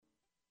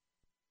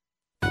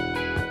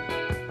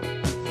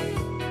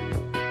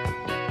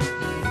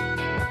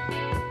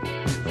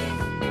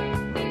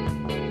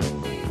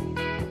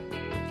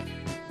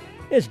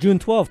It's June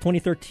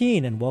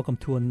 2013, and welcome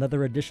to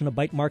another edition of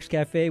Bytemarks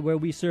Cafe, where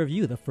we serve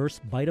you the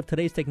first bite of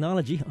today's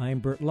technology. I'm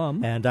Bert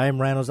Lum. And I'm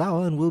Ryan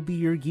Ozawa, and we'll be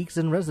your geeks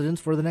in residence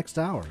for the next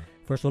hour.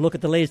 First, we'll look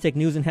at the latest tech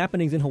news and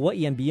happenings in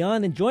Hawaii and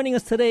beyond. And joining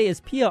us today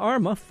is Pia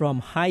Arma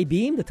from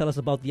HiBeam to tell us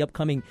about the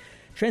upcoming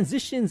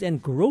Transitions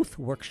and Growth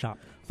Workshop.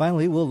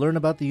 Finally, we'll learn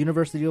about the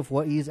University of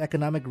Hawaii's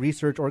Economic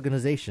Research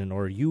Organization,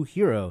 or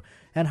UHERO,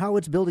 and how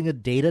it's building a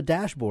data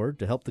dashboard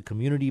to help the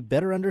community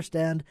better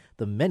understand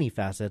the many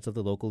facets of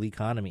the local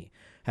economy.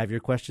 Have your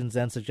questions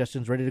and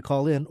suggestions ready to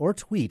call in or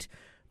tweet,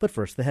 but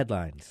first the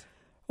headlines.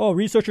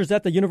 Researchers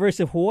at the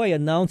University of Hawaii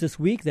announced this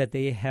week that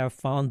they have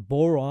found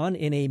boron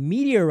in a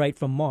meteorite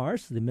from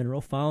Mars. The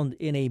mineral found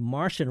in a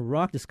Martian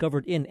rock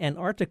discovered in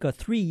Antarctica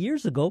 3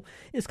 years ago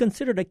is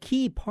considered a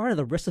key part of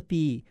the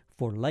recipe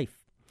for life.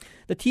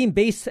 The team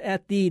based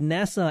at the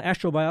NASA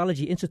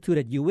Astrobiology Institute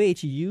at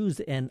UH used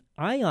an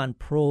ion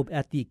probe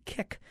at the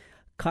Keck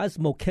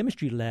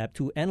Cosmochemistry Lab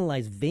to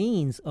analyze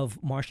veins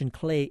of Martian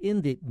clay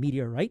in the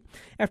meteorite.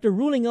 After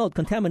ruling out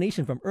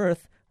contamination from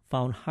Earth,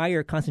 found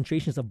higher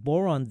concentrations of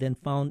boron than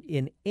found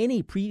in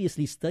any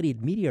previously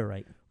studied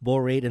meteorite.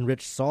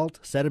 Borate-enriched salt,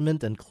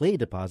 sediment, and clay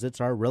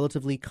deposits are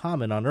relatively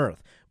common on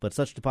Earth, but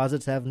such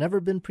deposits have never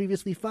been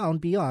previously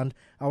found beyond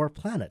our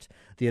planet.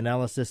 The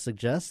analysis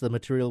suggests the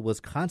material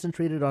was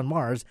concentrated on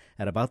Mars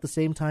at about the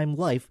same time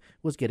life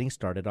was getting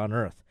started on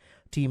Earth.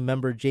 Team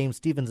member James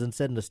Stevenson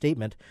said in a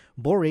statement,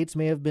 borates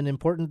may have been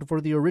important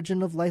for the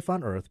origin of life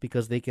on Earth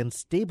because they can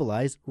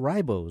stabilize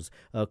ribose,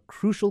 a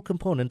crucial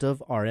component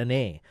of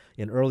RNA.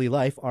 In early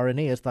life,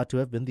 RNA is thought to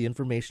have been the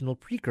informational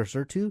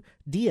precursor to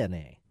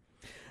DNA.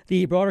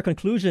 The broader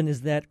conclusion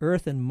is that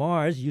Earth and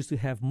Mars used to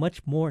have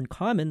much more in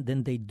common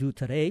than they do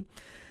today,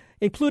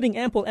 including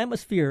ample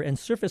atmosphere and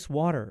surface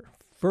water.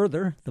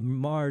 Further, the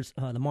Mars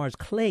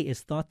clay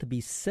is thought to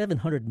be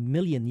 700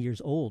 million years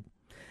old.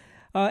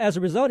 As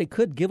a result, it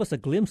could give us a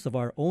glimpse of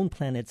our own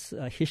planet's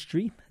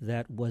history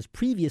that was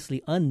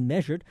previously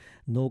unmeasured.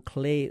 No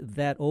clay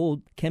that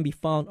old can be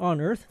found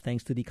on Earth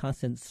thanks to the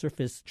constant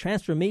surface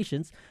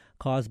transformations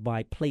caused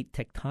by plate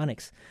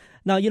tectonics.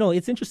 Now,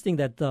 it's interesting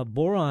that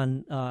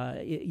boron,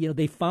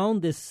 they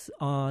found this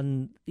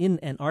in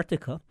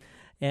Antarctica.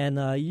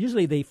 And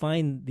usually they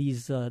find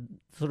these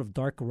sort of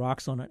dark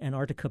rocks on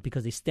Antarctica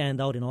because they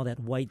stand out in all that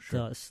white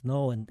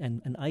snow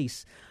and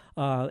ice.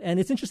 And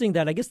it's interesting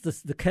that I guess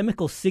the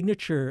chemical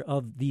signature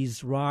of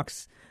these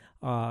rocks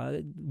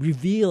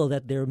reveal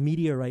that they're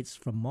meteorites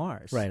from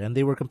Mars. Right, and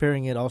they were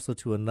comparing it also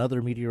to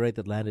another meteorite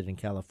that landed in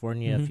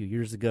California a few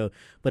years ago.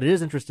 But it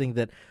is interesting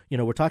that,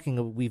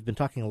 we've been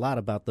talking a lot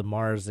about the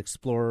Mars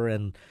Explorer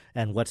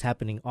and what's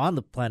happening on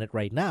the planet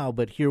right now,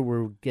 but here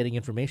we're getting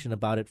information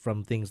about it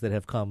from things that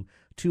have come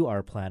to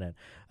our planet.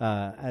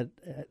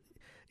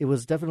 It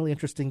was definitely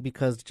interesting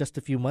because just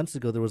a few months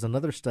ago, there was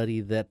another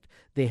study that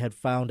they had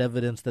found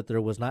evidence that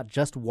there was not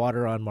just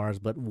water on Mars,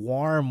 but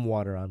warm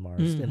water on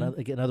Mars.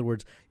 In other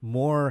words,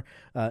 more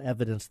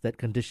evidence that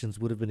conditions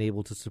would have been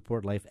able to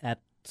support life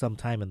at some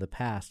time in the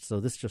past.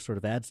 So this just sort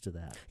of adds to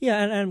that. Yeah,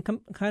 and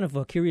I'm kind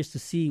of curious to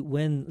see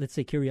when, let's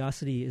say,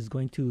 Curiosity is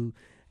going to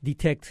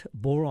detect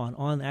boron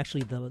on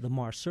actually the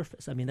Mars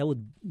surface. I mean, that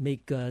would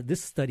make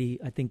this study,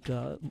 I think,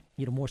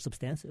 more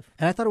substantive.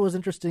 And I thought it was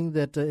interesting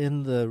that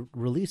in the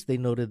release they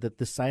noted that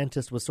the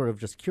scientist was sort of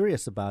just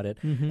curious about it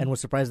and was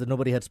surprised that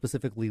nobody had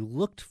specifically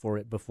looked for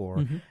it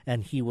before.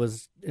 And he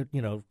was,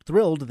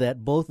 thrilled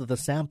that both the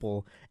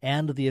sample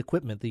and the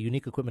equipment, the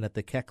unique equipment at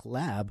the Keck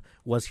lab,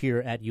 was here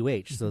at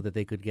UH so that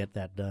they could get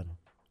that done.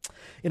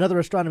 In other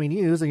astronomy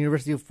news, the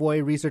University of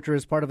Hawaii researcher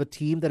is part of a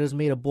team that has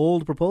made a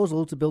bold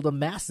proposal to build a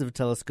massive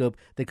telescope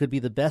that could be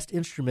the best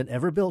instrument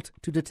ever built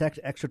to detect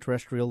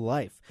extraterrestrial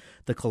life.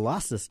 The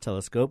Colossus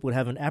telescope would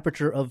have an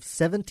aperture of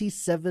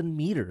 77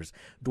 meters,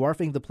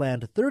 dwarfing the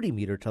planned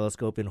 30-meter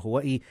telescope in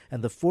Hawaii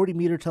and the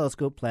 40-meter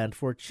telescope planned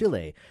for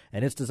Chile,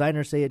 and its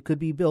designers say it could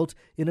be built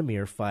in a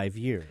mere 5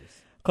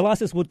 years.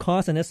 Colossus would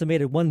cost an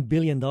estimated $1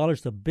 billion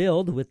to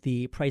build, with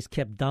the price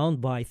kept down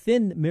by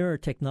thin mirror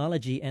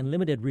technology and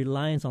limited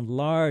reliance on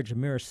large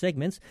mirror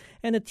segments.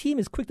 And the team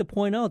is quick to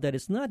point out that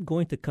it's not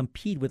going to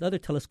compete with other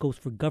telescopes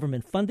for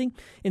government funding,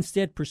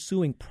 instead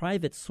pursuing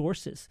private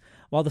sources.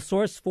 While the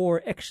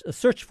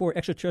search for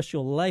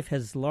extraterrestrial life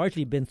has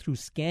largely been through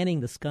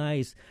scanning the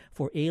skies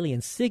for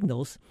alien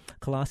signals,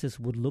 Colossus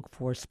would look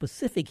for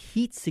specific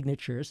heat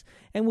signatures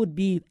and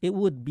it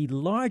would be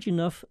large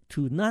enough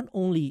to not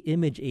only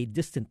image a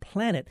distant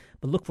planet,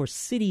 but look for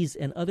cities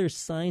and other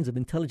signs of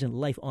intelligent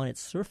life on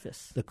its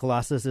surface. The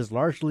Colossus is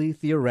largely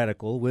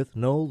theoretical, with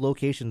no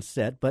location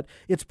set, but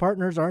its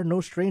partners are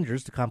no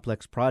strangers to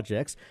complex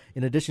projects.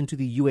 In addition to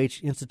the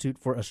UH Institute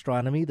for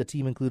Astronomy, the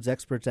team includes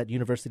experts at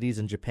universities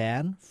in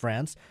Japan,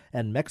 France,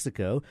 and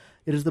Mexico.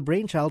 It is the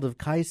brainchild of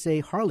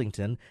Kaisei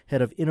Harlington,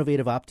 head of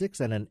innovative optics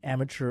and an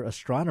amateur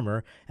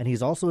astronomer, and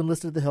he's also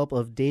enlisted the help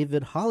of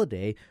David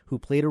Holliday, who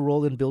played a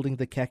role in building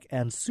the Keck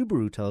and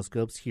Subaru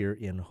telescopes here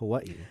in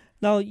Hawaii.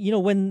 Now,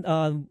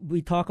 when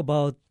we talk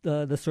about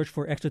the search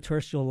for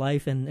extraterrestrial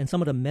life and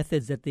some of the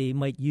methods that they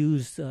might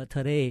use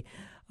today,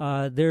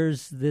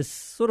 there's this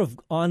sort of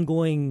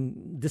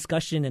ongoing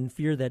discussion and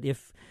fear that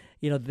if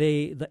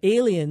the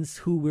aliens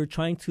who we're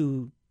trying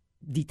to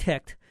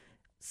detect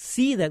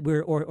see that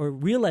or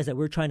realize that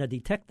we're trying to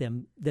detect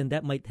them, then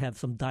that might have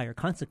some dire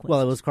consequences.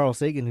 Well, it was Carl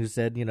Sagan who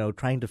said,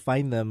 trying to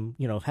find them,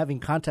 having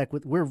contact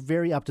with, we're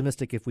very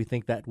optimistic if we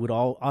think that would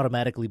all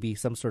automatically be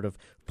some sort of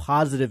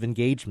positive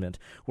engagement,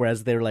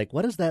 whereas they're like,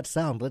 what does that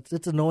sound?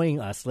 It's annoying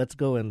us. Let's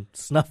go and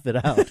snuff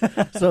it out.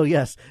 So,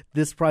 yes,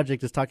 this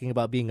project is talking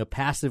about being a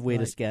passive way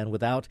to scan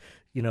without,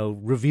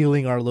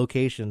 revealing our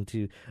location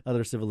to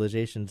other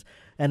civilizations.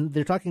 And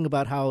they're talking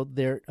about how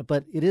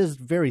but it is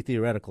very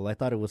theoretical. I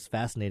thought it was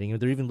fascinating.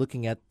 They're even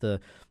looking at the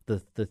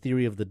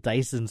theory of the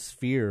Dyson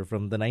sphere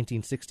from the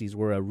 1960s,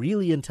 where a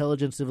really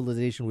intelligent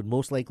civilization would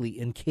most likely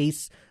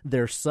encase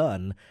their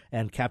sun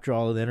and capture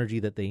all of the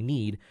energy that they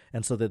need,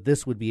 and so that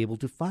this would be able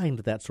to find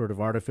that sort of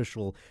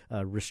artificial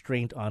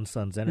restraint on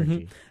sun's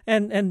energy.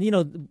 And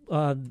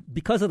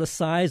because of the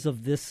size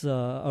of this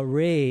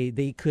array,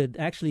 they could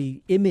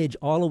actually image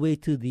all the way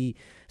to the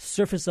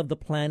surface of the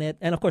planet.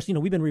 And of course,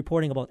 we've been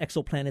reporting about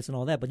exoplanets and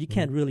all that, but you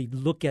can't really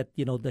look at,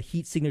 the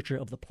heat signature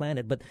of the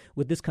planet. But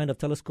with this kind of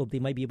telescope, they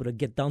might be able to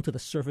get down to the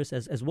surface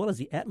as well as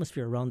the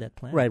atmosphere around that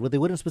planet. Right. Well, they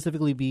wouldn't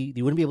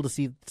be able to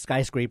see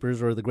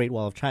skyscrapers or the Great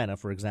Wall of China,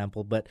 for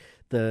example. But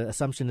the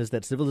assumption is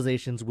that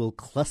civilizations will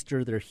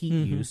cluster their heat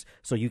use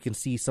so you can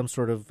see some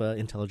sort of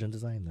intelligent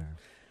design there.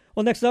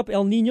 Well, next up,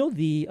 El Nino,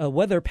 the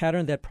weather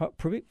pattern that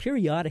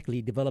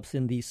periodically develops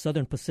in the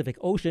southern Pacific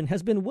Ocean,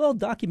 has been well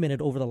documented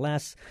over the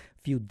last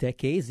few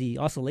decades. The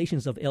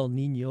oscillations of El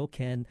Nino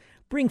can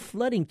bring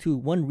flooding to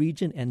one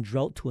region and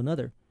drought to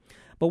another.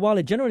 But while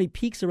it generally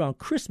peaks around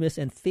Christmas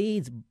and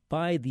fades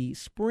by the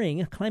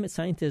spring, climate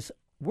scientists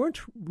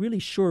weren't really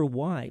sure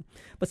why.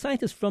 But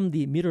scientists from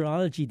the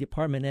meteorology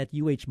department at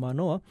UH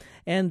Manoa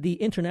and the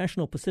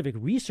International Pacific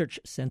Research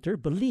Center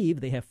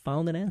believe they have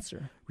found an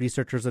answer.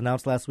 Researchers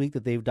announced last week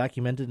that they've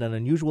documented an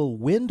unusual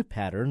wind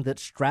pattern that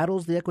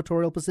straddles the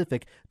equatorial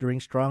Pacific during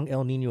strong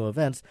El Nino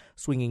events,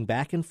 swinging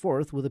back and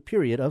forth with a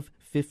period of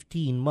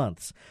 15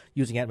 months.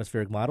 Using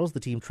atmospheric models, the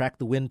team tracked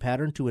the wind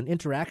pattern to an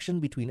interaction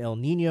between El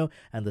Nino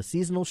and the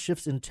seasonal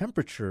shifts in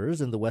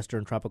temperatures in the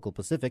western tropical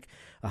Pacific.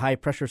 A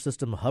high-pressure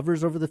system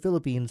hovers over the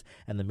Philippines,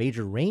 and the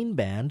major rain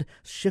band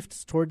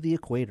shifts toward the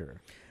equator.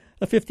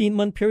 A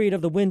 15-month period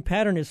of the wind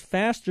pattern is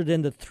faster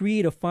than the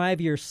 3 to 5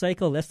 year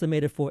cycle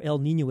estimated for El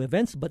Nino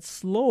events, but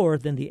slower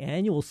than the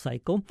annual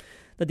cycle.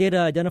 The data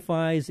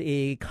identifies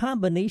a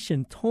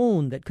combination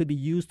tone that could be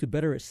used to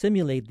better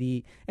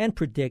simulate and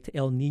predict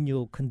El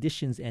Nino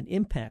conditions and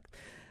impact.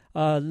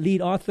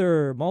 Lead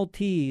author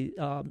Malte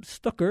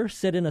Stucker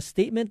said in a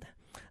statement,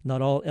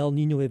 "Not all El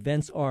Nino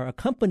events are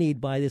accompanied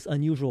by this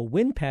unusual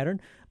wind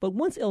pattern, but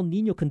once El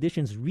Nino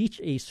conditions reach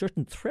a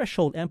certain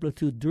threshold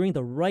amplitude during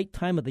the right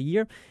time of the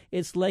year,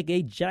 it's like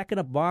a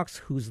jack-in-a-box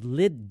whose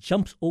lid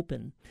jumps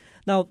open."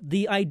 Now,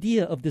 the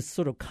idea of this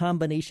sort of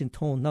combination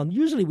tone, now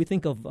usually we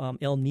think of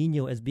El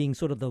Nino as being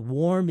sort of the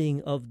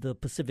warming of the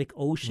Pacific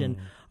Ocean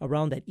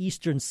around that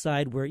eastern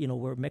side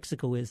where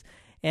Mexico is.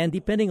 And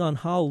depending on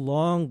how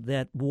long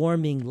that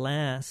warming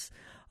lasts,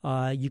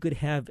 you could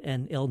have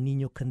an El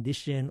Nino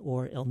condition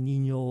or El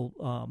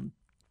Nino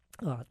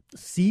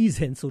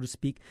season, so to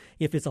speak,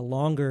 if it's a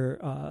longer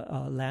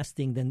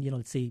lasting than,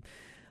 let's say,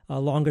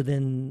 longer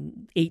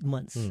than 8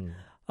 months.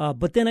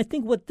 But then I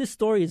think what this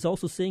story is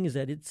also saying is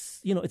that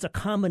it's a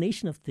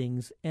combination of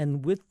things.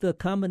 And with the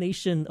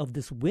combination of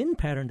this wind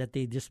pattern that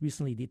they just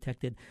recently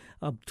detected,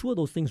 two of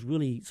those things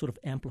really sort of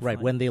amplify.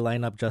 Right, when they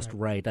line up just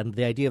right. And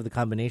the idea of the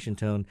combination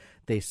tone,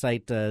 they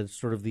cite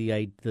sort of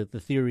the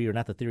theory, or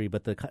not the theory,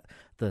 but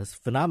the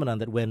phenomenon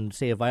that when,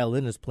 say, a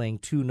violin is playing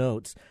two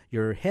notes,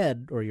 your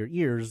head or your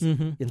ears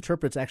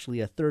interprets actually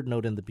a third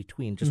note in the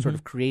between, just sort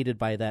of created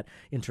by that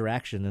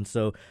interaction. And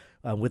so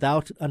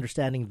without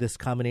understanding this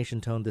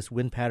combination tone, this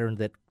wind pattern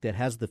that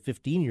has the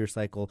 15-year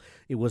cycle,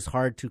 it was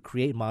hard to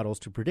create models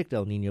to predict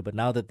El Nino. But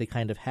now that they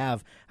kind of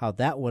have how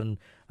that one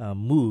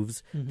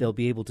moves, they'll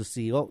be able to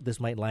see, this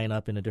might line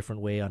up in a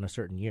different way on a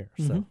certain year.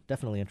 So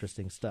definitely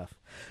interesting stuff.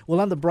 Well,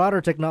 on the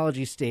broader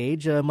technology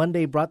stage,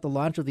 Monday brought the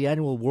launch of the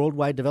annual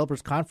Worldwide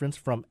Developers Conference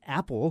from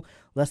Apple.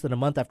 Less than a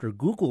month after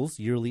Google's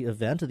yearly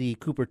event, the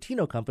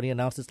Cupertino company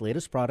announced its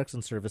latest products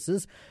and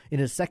services. In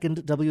his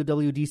second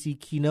WWDC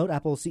keynote,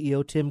 Apple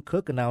CEO Tim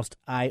Cook announced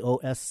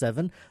iOS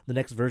 7, the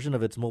next version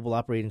of its mobile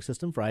operating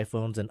system for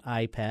iPhones and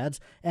iPads,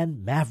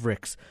 and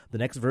Mavericks, the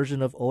next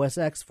version of OS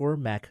X for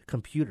Mac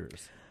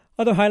computers.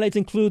 Other highlights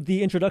include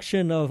the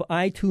introduction of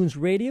iTunes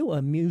Radio,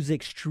 a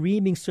music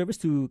streaming service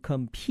to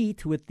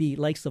compete with the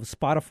likes of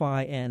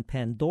Spotify and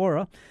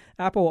Pandora.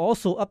 Apple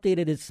also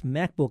updated its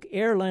MacBook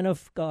Air line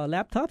of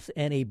laptops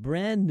and a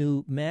brand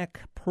new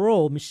Mac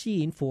Pro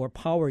machine for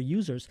power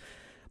users.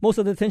 Most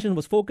of the attention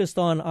was focused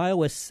on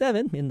iOS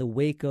 7 in the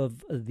wake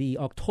of the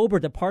October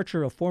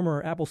departure of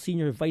former Apple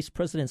Senior Vice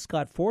President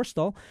Scott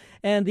Forstall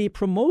and the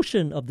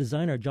promotion of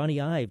designer Johnny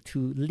Ive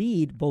to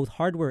lead both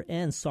hardware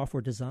and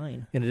software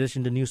design. In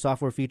addition to new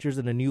software features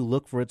and a new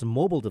look for its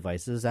mobile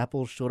devices,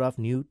 Apple showed off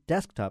new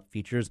desktop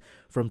features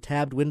from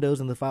tabbed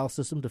windows in the file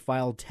system to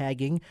file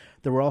tagging.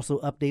 There were also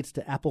updates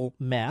to Apple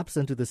Maps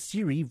and to the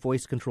Siri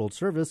voice-controlled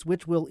service,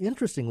 which will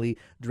interestingly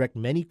direct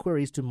many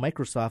queries to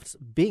Microsoft's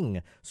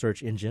Bing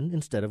search engine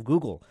instead of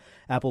Google.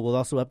 Apple will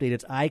also update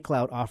its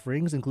iCloud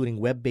offerings, including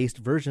web-based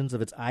versions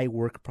of its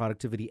iWork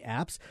productivity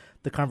apps.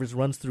 The conference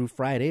runs through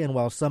Friday, and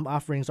while some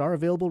offerings are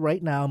available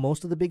right now,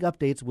 most of the big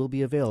updates will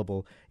be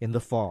available in the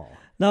fall.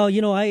 Now,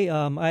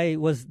 I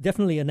was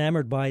definitely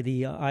enamored by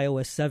the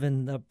iOS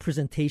 7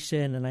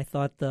 presentation, and I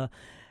thought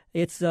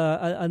it's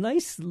a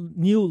nice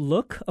new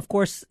look. Of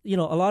course, a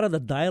lot of the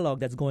dialogue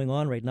that's going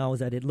on right now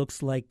is that it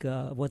looks like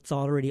what's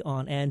already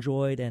on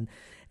Android and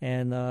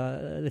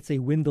let's say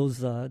Windows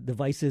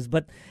devices.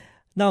 But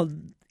now,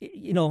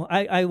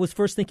 I was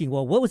first thinking,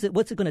 well, what's it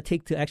going to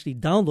take to actually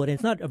download it? And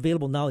it's not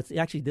available now. It's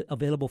actually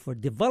available for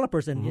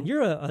developers, and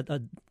you're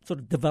a sort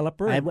of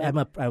developer. I'm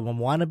a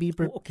wannabe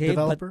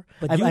developer.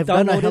 But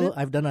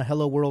I've done a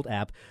Hello World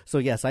app. So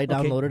yes, I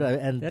downloaded it,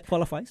 and that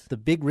qualifies. The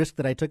big risk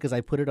that I took is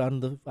I put it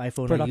on the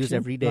iPhone I use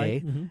every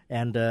day, right?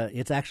 And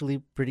it's actually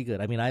pretty good.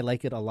 I mean, I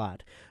like it a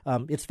lot.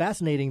 It's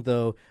fascinating,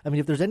 though. I mean,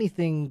 if there's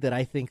anything that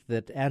I think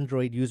that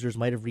Android users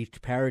might have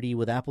reached parity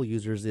with Apple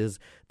users is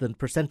the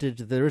percentage.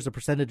 There is a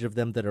percentage of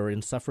them that are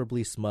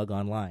insufferably smug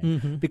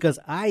online, because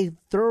I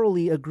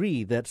thoroughly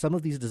agree that some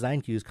of these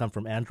design cues come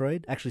from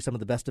Android. Actually, some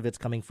of the best of it's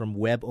coming from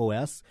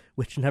WebOS,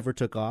 which never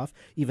took off.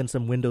 Even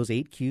some Windows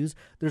 8 cues.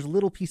 There's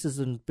little pieces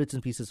and bits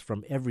and pieces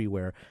from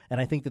everywhere, and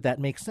I think that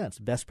makes sense.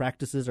 Best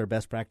practices are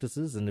best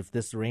practices, and if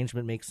this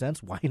arrangement makes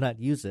sense, why not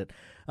use it?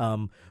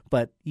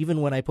 But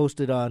even when I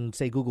posted on,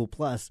 say, Google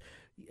Plus,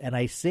 and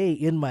I say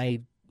in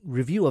my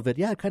review of it,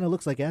 it kind of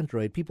looks like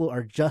Android. People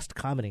are just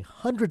commenting.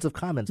 Hundreds of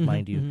comments,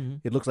 mind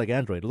you. It looks like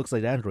Android. It looks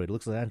like Android. It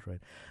looks like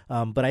Android.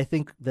 But I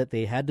think that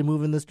they had to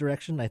move in this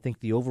direction. I think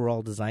the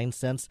overall design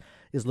sense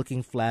is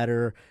looking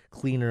flatter,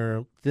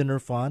 cleaner, thinner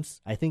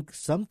fonts. I think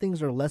some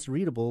things are less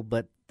readable,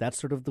 but that's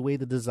sort of the way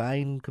the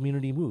design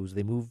community moves.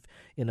 They move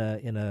in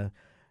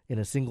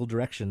a single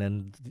direction,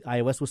 and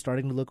iOS was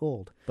starting to look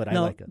old, but I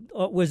like it.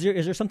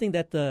 Is there something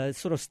that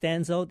sort of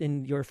stands out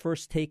in your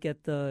first take at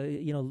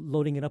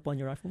loading it up on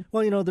your iPhone?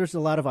 Well, there's a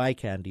lot of eye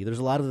candy. There's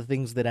a lot of the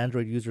things that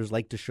Android users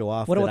like to show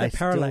off. What about that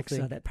parallax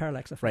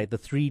effect? Right, the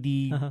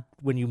 3D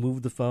when you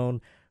move the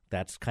phone.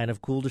 That's kind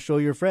of cool to show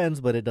your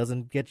friends, but it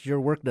doesn't get your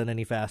work done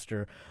any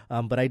faster.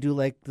 But I do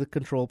like the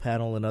control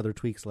panel and other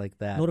tweaks like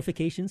that.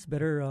 Notifications,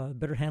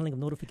 better handling of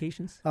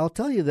notifications? I'll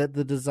tell you that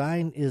the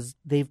design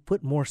they've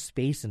put more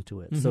space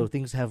into it. So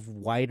things have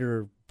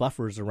wider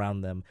buffers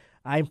around them.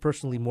 I'm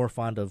personally more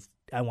fond of,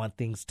 I want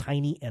things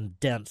tiny and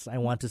dense. I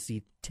want to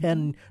see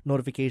 10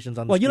 notifications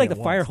on the screen. Well, you like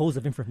the fire hose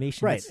of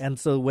information. Right. And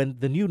so when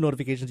the new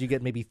notifications, you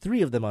get maybe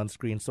 3 of them on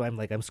screen. So I'm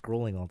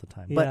scrolling all the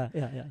time. But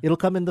it'll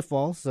come in the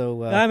fall.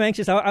 So I'm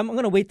anxious. I'm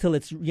going to wait till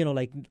it's,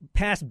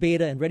 past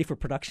beta and ready for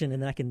production,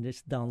 and then I can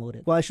just download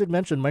it. Well, I should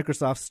mention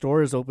Microsoft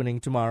Store is opening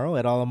tomorrow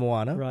at Ala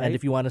Moana. Right. And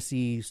if you want to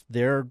see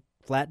their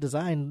flat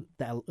design,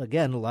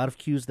 again, a lot of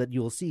cues that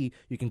you'll see,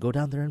 you can go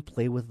down there and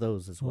play with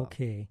those as well.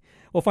 Okay.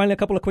 Well, finally, a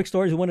couple of quick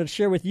stories we wanted to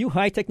share with you.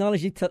 High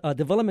Technology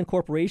Development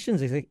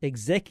Corporation's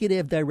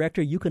Executive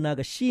Director Yuka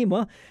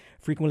Nagashima,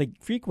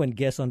 frequent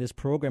guest on this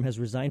program, has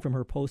resigned from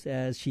her post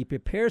as she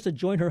prepares to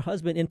join her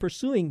husband in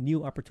pursuing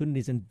new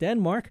opportunities in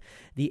Denmark.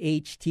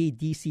 The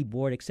HTDC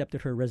board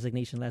accepted her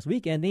resignation last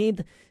week and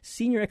named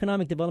Senior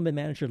Economic Development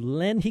Manager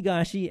Len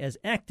Higashi as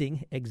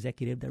acting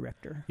executive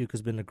director.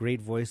 Yuka's been a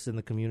great voice in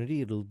the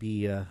community. It'll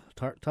be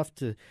tough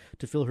to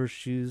fill her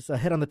shoes.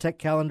 Ahead on the tech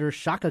calendar,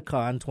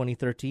 ShakaCon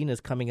 2013 is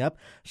coming up.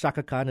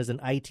 ShakaCon is an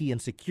IT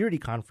and security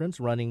conference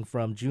running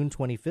from June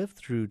 25th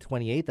through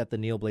 28th at the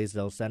Neil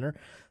Blaisdell Center.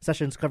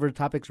 Sessions cover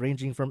topics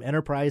ranging from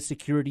enterprise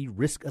security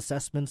risk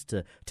assessments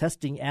to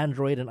testing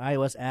Android and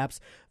iOS apps.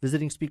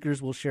 Visiting speakers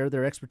will share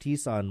their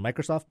expertise on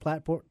Microsoft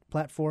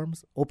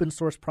platforms, open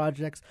source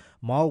projects,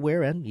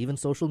 malware, and even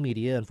social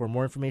media. And for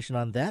more information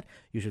on that,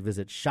 you should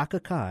visit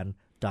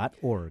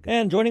shakacon.org.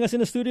 And joining us in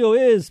the studio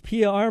is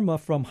Pia Arma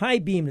from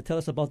HighBeam to tell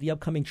us about the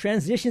upcoming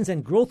Transitions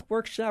and Growth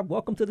Workshop.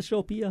 Welcome to the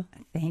show, Pia.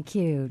 Thank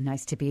you.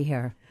 Nice to be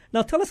here.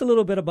 Now, tell us a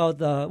little bit about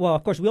well,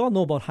 of course, we all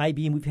know about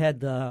HighBeam. We've had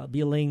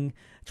Bia-Ling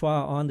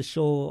Chua on the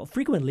show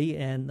frequently,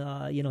 and,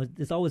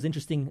 it's always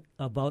interesting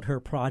about her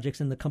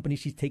projects and the company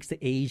she takes to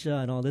Asia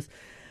and all this.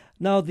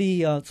 Now,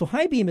 so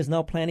HighBeam is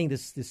now planning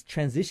this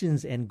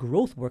Transitions and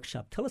Growth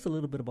Workshop. Tell us a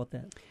little bit about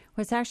that.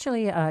 Well, it's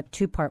actually a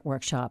 2-part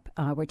workshop.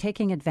 We're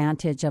taking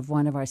advantage of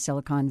one of our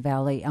Silicon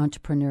Valley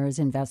entrepreneurs,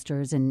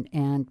 investors,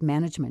 and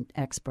management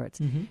experts.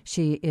 Mm-hmm.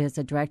 She is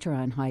a director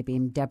on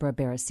HighBeam, Deborah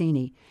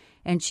Barasini.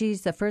 And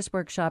the first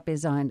workshop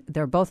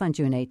they're both on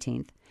June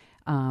 18th.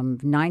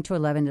 9 to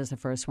 11 is the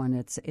first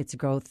one. It's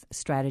growth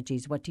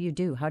strategies. What do you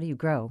do? How do you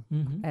grow?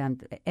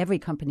 And every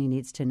company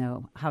needs to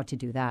know how to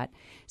do that.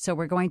 So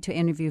we're going to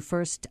interview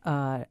first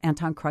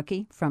Anton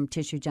Krucki from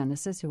Tissue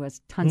Genesis, who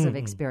has tons of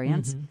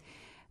experience.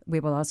 We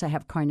will also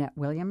have Carnett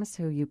Williams,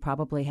 who you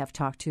probably have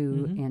talked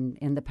to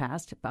in the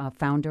past,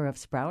 founder of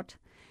Sprout.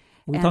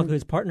 We talked to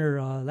his partner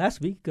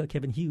last week,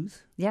 Kevin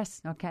Hughes.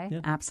 Yes,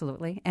 okay,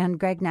 absolutely. And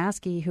Greg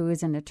Naskey, who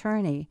is an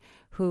attorney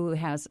who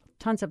has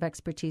tons of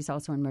expertise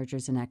also in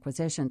mergers and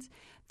acquisitions.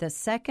 The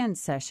second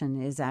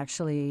session is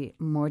actually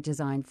more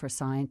designed for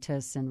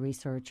scientists and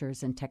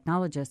researchers and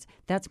technologists.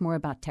 That's more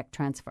about tech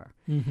transfer.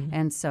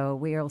 And so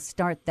we'll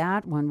start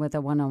that one with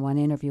a one-on-one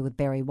interview with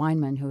Barry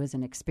Weinman, who is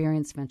an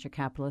experienced venture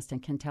capitalist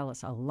and can tell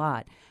us a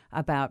lot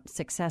about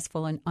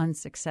successful and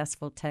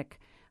unsuccessful tech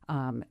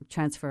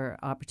transfer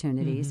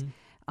opportunities.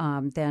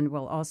 Then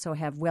we'll also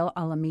have Will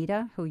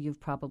Alameda, who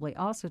you've probably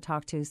also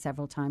talked to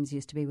several times,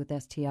 used to be with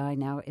STI,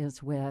 now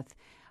is with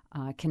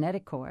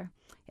Kineticor,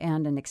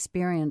 and an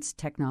experienced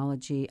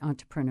technology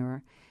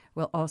entrepreneur.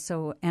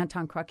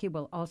 Anton Krucki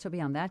will also be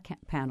on that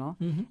panel,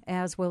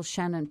 as will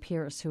Shannon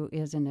Pierce, who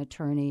is an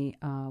attorney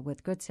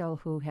with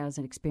Goodsell, who has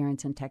an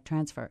experience in tech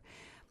transfer.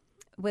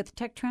 With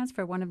tech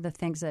transfer, one of the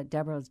things that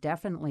Deborah is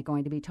definitely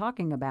going to be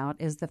talking about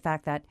is the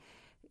fact that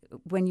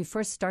when you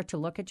first start to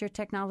look at your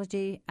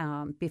technology,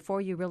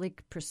 before you really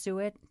pursue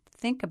it,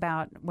 think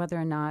about whether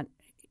or not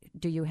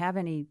is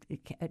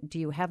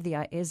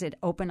it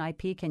open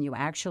IP? Can you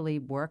actually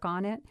work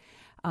on it?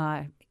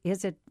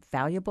 Is it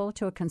valuable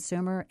to a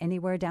consumer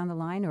anywhere down the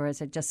line, or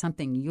is it just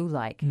something you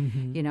like?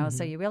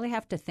 So you really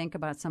have to think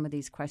about some of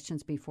these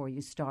questions before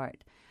you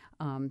start.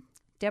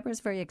 Deborah's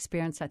very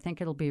experienced. I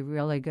think it'll be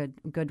really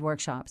good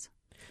workshops.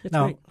 That's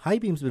now, right.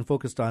 HighBeam's been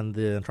focused on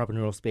the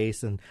entrepreneurial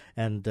space and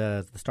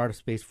the startup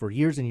space for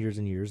years and years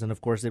and years, and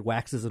of course it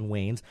waxes and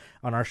wanes.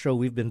 On our show,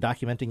 we've been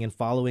documenting and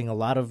following a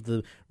lot of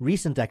the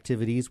recent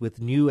activities with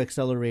new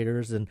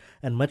accelerators and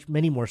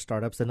many more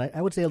startups, and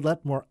I would say a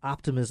lot more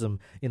optimism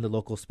in the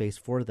local space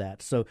for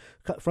that. So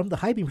from the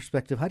HighBeam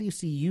perspective, how do you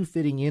see you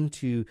fitting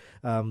into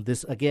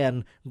this,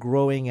 again,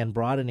 growing and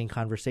broadening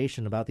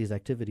conversation about these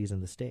activities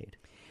in the state?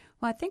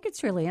 Well, I think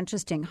it's really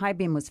interesting.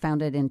 HighBeam was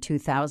founded in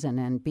 2000,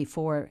 and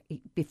before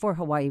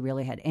Hawaii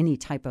really had any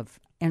type of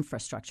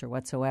infrastructure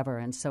whatsoever,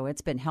 and so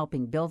it's been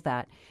helping build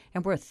that.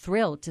 And we're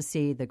thrilled to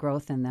see the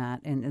growth in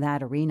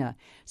that arena.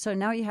 So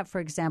now you have,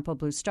 for example,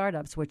 Blue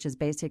Startups, which is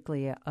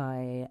basically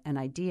an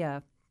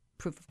idea,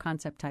 proof of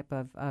concept type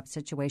of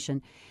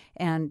situation,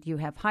 and you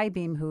have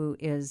HighBeam, who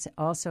is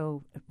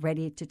also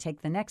ready to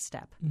take the next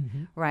step,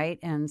 right?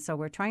 And so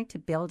we're trying to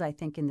build, I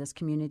think, in this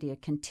community a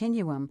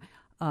continuum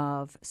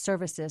of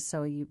services.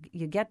 So you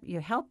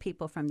help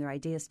people from their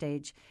idea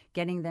stage,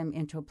 getting them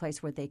into a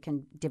place where they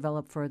can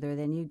develop further.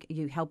 Then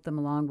you help them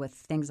along with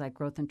things like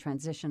growth and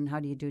transition. How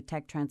do you do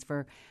tech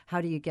transfer? How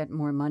do you get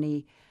more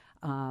money?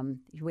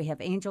 We have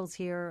angels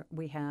here.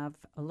 We have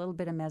a little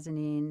bit of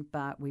mezzanine,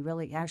 but we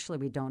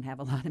don't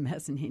have a lot of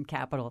mezzanine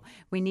capital.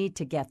 We need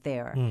to get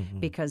there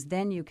because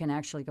then you can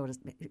actually go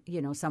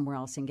to somewhere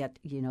else and get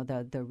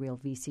the real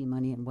VC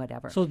money and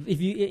whatever. So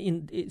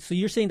so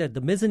you're saying that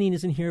the mezzanine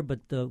isn't here,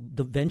 but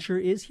the venture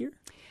is here?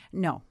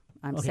 No,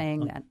 I'm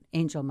saying that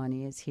angel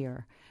money is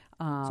here.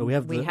 So we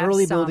have the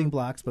early building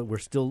blocks, but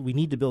we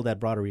need to build that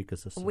broader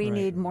ecosystem. We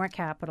need more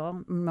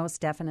capital,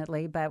 most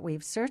definitely, but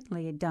we've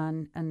certainly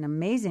done an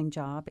amazing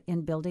job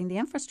in building the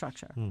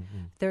infrastructure.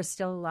 There's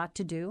still a lot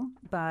to do,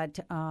 but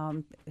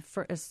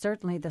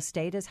certainly the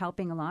state is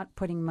helping a lot,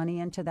 putting money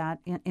into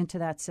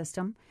that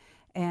system.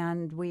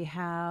 And we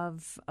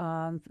have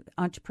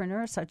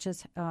entrepreneurs such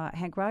as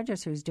Hank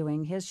Rogers, who's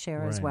doing his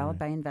share as well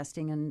by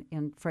investing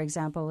in, for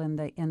example, in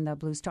the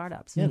Blue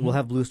Startups. Yeah, and we'll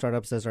have Blue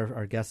Startups as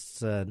our guests,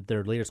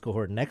 their latest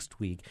cohort next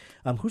week.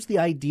 Who's the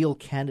ideal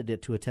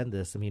candidate to attend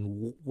this? I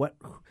mean,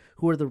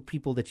 who are the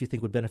people that you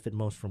think would benefit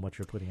most from what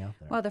you're putting out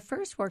there? Well, the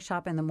first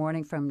workshop in the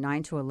morning from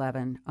 9 to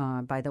 11,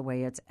 by the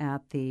way, it's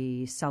at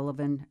the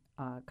Sullivan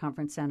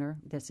Conference Center.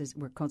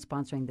 We're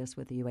co-sponsoring this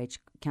with the UH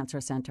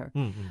Cancer Center.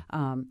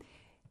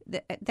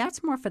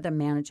 That's more for the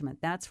management.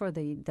 That's for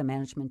the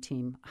management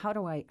team. How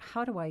do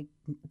I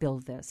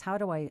build this? How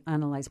do I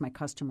analyze my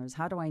customers?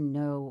 How do I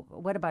know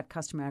what about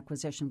customer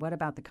acquisition? What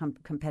about the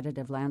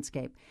competitive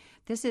landscape?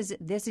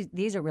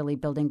 These are really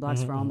building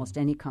blocks for almost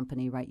any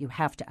company, right? You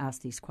have to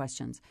ask these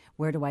questions.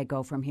 Where do I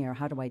go from here?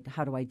 How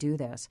do I do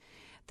this?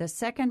 The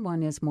second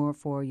one is more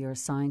for your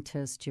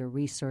scientist, your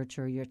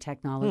researcher, your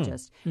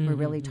technologist. We're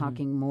really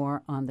talking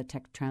more on the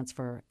tech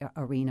transfer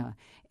arena,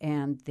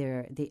 and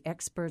the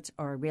experts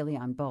are really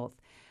on both.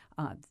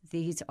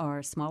 These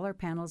are smaller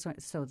panels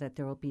so that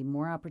there will be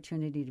more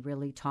opportunity to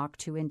really talk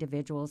to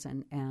individuals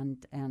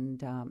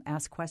and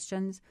ask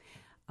questions.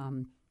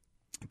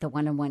 The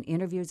one-on-one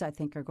interviews, I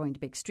think, are going to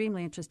be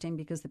extremely interesting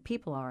because the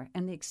people are,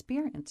 and the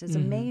experience is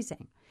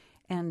amazing.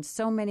 And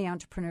so many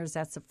entrepreneurs,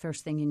 that's the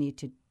first thing you need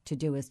to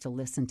do is to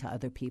listen to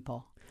other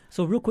people.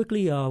 So real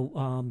quickly,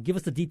 give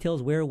us the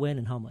details, where, when,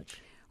 and how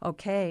much.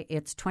 Okay,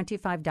 it's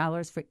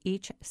 $25 for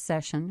each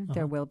session.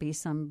 There will be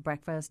some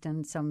breakfast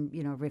and some,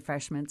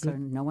 refreshments, or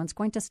no one's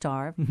going to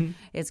starve.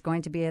 It's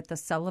going to be at the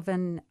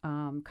Sullivan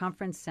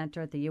Conference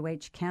Center at the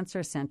UH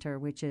Cancer Center,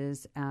 which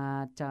is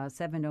at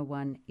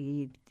 701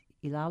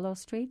 Ilalo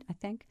Street, I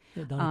think.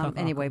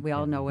 Anyway, we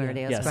all know where it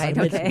is, right?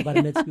 Okay.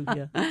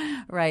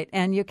 Right,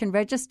 and you can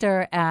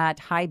register at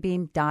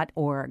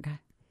highbeam.org.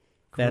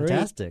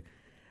 Fantastic. Great.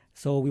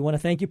 So we want to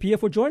thank you, Pia,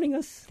 for joining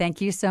us. Thank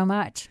you so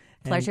much.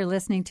 Pleasure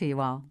listening to you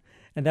all.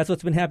 And that's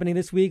what's been happening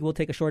this week. We'll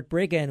take a short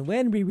break, and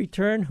when we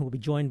return, we'll be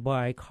joined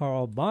by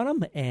Carl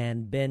Bonham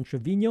and Ben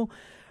Trevino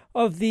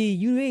of the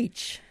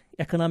UH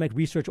Economic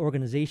Research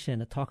Organization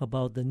to talk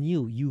about the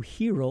new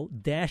UHERO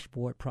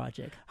dashboard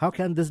project. How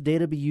can this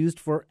data be used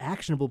for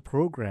actionable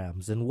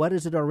programs, and what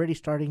is it already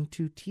starting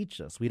to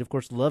teach us? We'd, of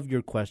course, love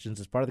your questions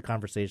as part of the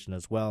conversation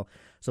as well,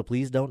 so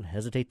please don't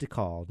hesitate to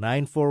call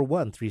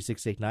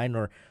 941-3689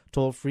 or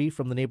toll free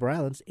from the Neighbor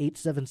Islands,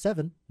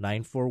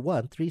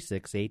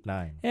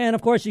 877-941-3689. And,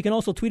 of course, you can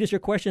also tweet us your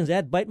questions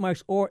at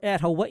Bytemarks or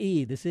at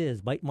Hawaii. This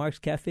is Bytemarks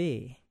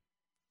Cafe.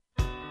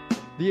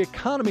 The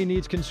economy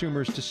needs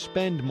consumers to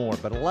spend more,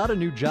 but a lot of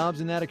new jobs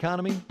in that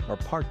economy are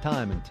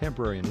part-time and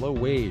temporary and low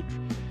wage.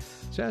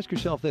 So ask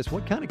yourself this,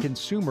 what kind of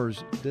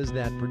consumers does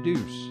that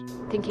produce?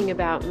 Thinking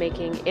about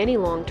making any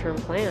long-term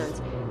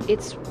plans,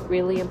 it's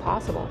really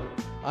impossible.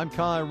 I'm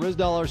Kai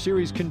Rizdal. Our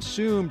series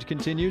Consumed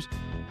continues.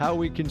 How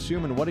we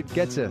consume and what it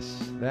gets us.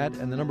 That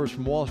and the numbers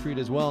from Wall Street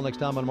as well next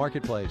time on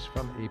Marketplace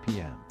from 8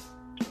 p.m.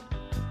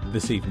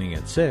 This evening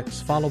at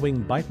 6,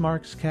 following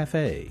Bytemarks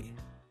Cafe.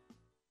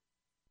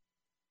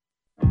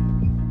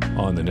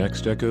 On the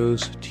next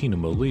Echoes, Tina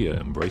Malia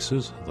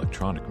embraces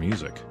electronic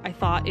music. I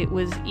thought it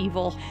was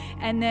evil.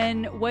 And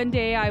then one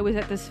day I was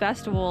at this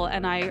festival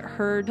and I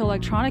heard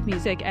electronic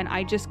music and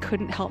I just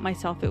couldn't help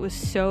myself. It was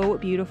so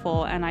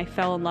beautiful and I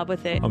fell in love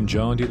with it. I'm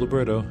John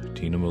DiLibretto.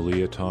 Tina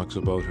Malia talks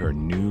about her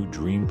new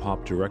dream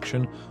pop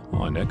direction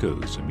on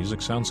Echoes, a music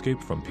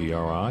soundscape from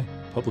PRI,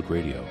 Public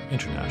Radio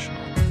International.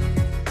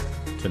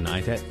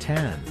 Tonight at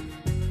 10.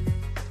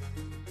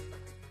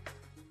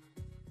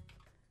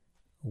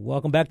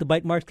 Welcome back to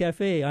Bytemarks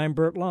Cafe. I'm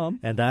Bert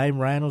Lom. And I'm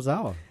Ryan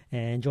Ozawa.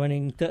 And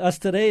joining us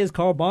today is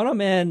Carl Bonham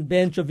and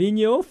Ben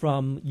Trevino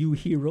from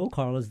UHERO.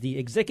 Carl is the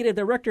Executive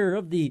Director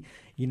of the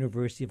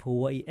University of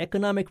Hawaii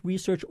Economic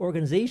Research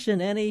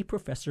Organization and a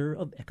Professor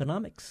of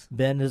Economics.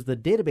 Ben is the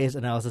database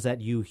analysis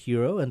at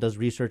UHERO and does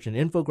research in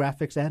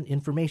infographics and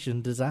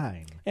information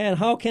design. And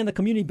how can the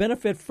community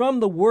benefit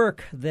from the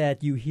work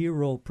that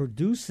UHERO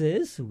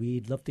produces?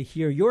 We'd love to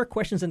hear your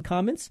questions and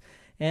comments.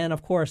 And,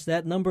 of course,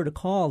 that number to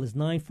call is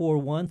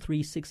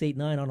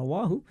 941-3689 on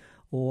Oahu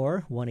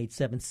or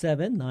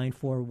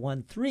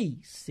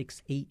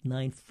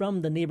 1-877-941-3689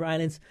 from the Neighbor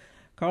Islands.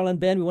 Carl and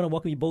Ben, we want to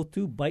welcome you both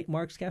to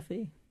Bytemarks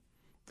Cafe.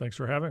 Thanks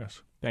for having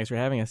us. Thanks for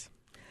having us.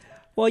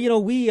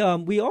 Well, we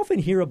often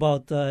hear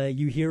about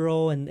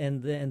UHERO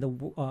and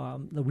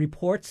the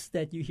reports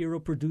that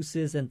UHERO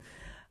produces, and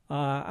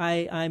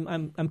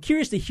I'm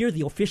curious to hear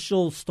the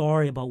official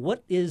story about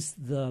what is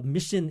the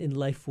mission in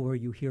life for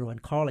UHERO.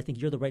 And Carl, I think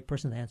you're the right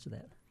person to answer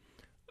that.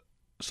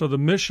 So the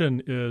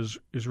mission is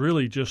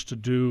really just to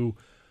do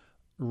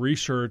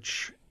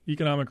research,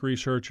 economic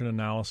research and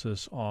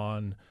analysis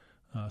on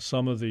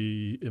some of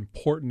the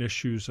important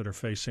issues that are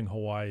facing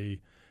Hawaii,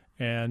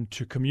 and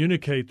to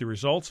communicate the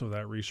results of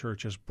that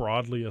research as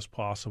broadly as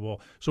possible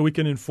so we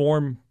can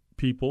inform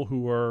people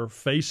who are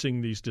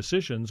facing these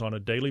decisions on a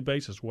daily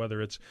basis,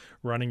 whether it's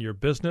running your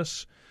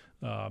business,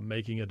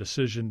 making a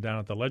decision down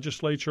at the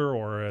legislature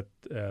or at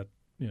a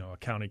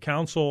county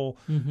council,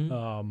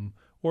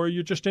 or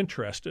you're just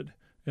interested.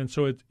 And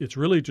so it's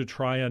really to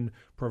try and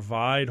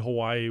provide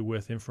Hawaii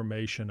with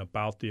information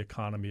about the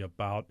economy,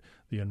 about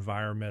the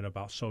environment,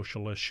 about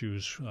social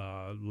issues,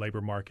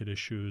 labor market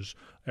issues,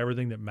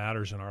 everything that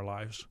matters in our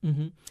lives.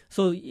 Mm-hmm.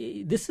 So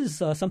this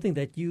is something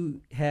that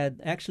you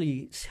had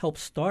actually helped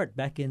start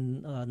back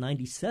in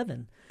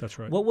 97. That's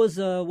right. What was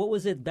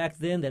it back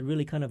then that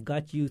really kind of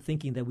got you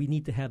thinking that we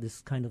need to have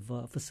this kind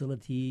of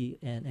facility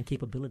and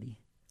capability?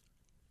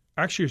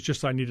 Actually, it's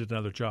just I needed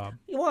another job.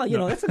 Well,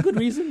 that's a good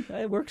reason.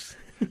 It works.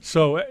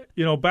 So,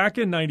 back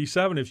in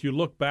 97, if you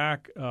look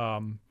back,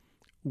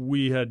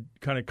 we had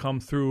kind of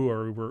come through,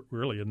 or we're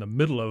really in the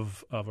middle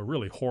of a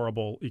really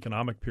horrible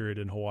economic period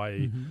in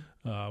Hawaii.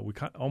 Mm-hmm. We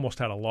almost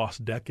had a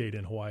lost decade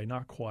in Hawaii,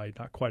 not quite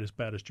as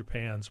bad as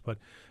Japan's.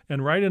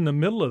 And right in the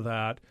middle of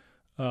that,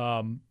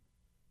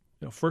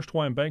 First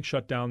Hawaiian Bank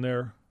shut down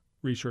their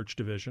research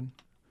division.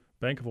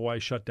 Bank of Hawaii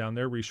shut down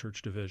their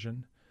research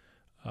division.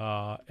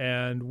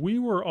 And we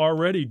were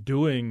already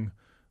doing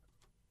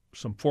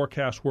some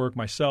forecast work,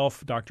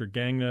 myself, Dr.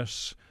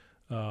 Gangnes,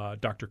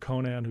 Dr.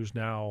 Conan, who's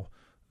now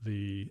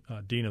the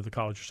Dean of the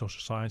College of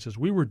Social Sciences.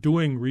 We were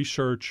doing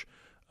research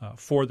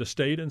for the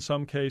state in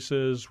some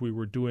cases. We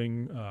were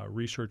doing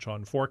research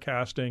on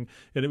forecasting,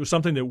 and it was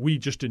something that we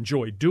just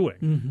enjoyed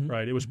doing,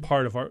 right? It was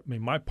part of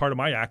part of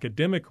my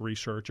academic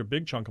research. A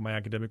big chunk of my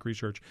academic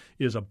research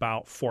is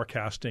about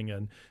forecasting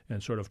and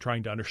sort of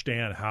trying to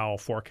understand how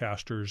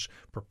forecasters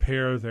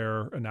prepare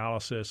their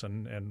analysis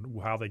and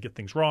how they get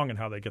things wrong and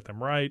how they get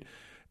them right.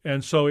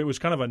 And so it was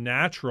kind of a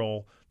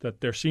natural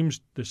that there seemed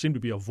to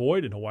be a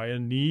void in Hawaii, a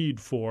need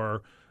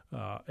for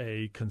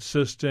a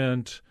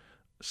consistent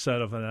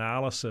set of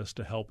analysis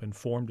to help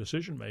inform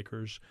decision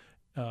makers.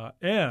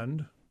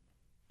 And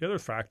the other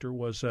factor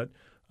was that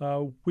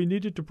we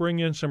needed to bring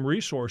in some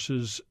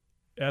resources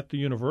at the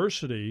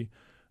university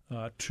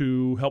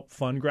to help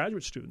fund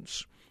graduate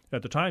students.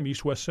 At the time,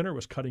 East West Center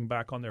was cutting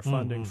back on their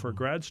funding for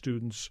grad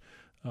students,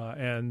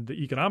 and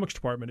the economics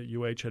department at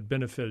UH had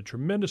benefited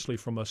tremendously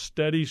from a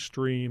steady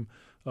stream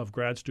of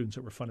grad students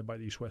that were funded by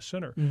the East West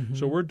Center.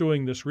 So we're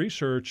doing this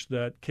research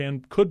that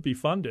could be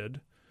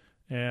funded,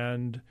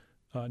 and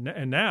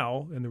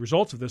now, the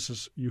results of this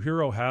is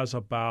UHERO has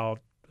about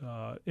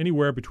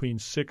anywhere between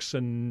 6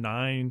 and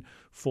 9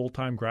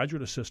 full-time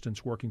graduate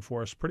assistants working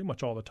for us pretty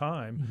much all the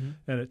time.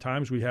 And at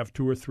times we have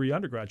 2 or 3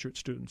 undergraduate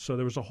students. So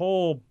there was a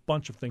whole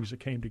bunch of things that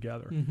came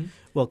together.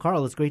 Well,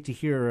 Carl, it's great to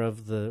hear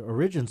of the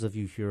origins of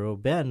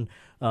UHERO. Ben,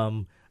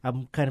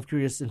 I'm kind of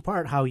curious in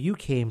part how you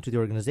came to the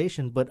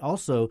organization, but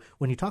also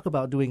when you talk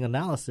about doing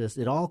analysis,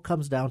 it all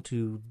comes down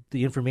to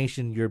the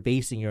information you're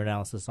basing your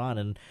analysis on.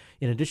 And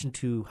in addition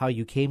to how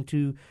you came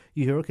to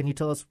UHERO, can you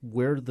tell us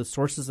where the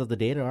sources of the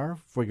data are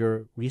for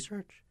your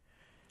research?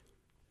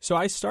 So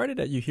I started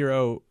at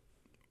UHERO,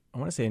 I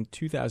want to say in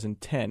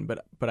 2010,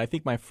 but I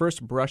think my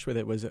first brush with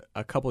it was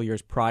a couple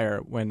years prior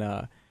when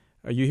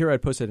UHERO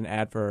had posted an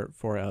ad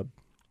for a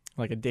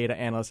data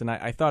analyst, and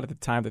I thought at the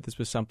time that this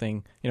was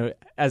something,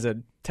 as a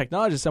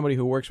technologist, somebody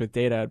who works with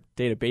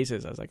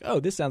databases, I was like,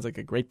 oh, this sounds like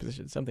a great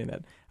position, something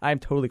that I'm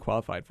totally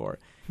qualified for.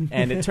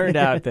 And it turned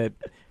out that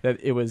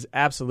it was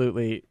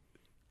absolutely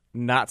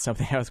not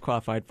something I was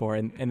qualified for,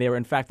 and they were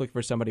in fact looking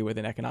for somebody with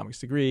an economics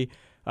degree,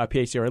 a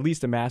PhD, or at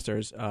least a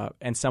master's,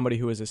 and somebody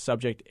who is a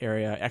subject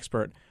area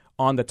expert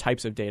on the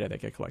types of data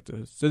that get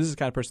collected. So this is the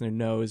kind of person who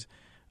knows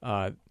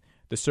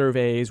the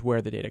surveys,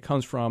 where the data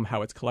comes from,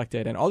 how it's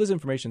collected, and all this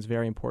information is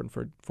very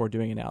important for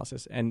doing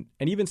analysis. And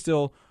even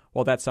still,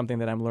 while that's something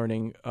that I'm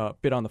learning a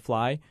bit on the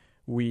fly,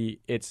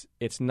 it's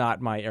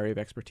not my area of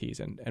expertise,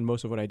 and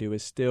most of what I do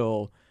is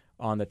still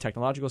on the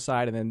technological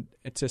side, and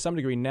then to some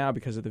degree now,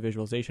 because of the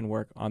visualization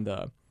work, on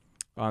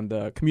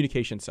the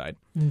communication side.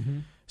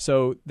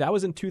 So that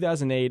was in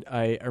 2008.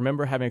 I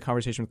remember having a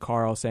conversation with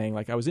Carl saying,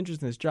 like, I was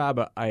interested in this job.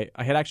 I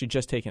had actually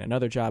just taken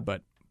another job,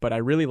 but I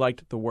really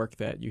liked the work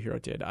that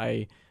UHERO did.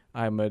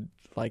 I'm a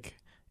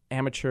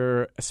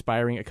amateur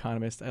aspiring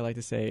economist, I like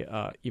to say,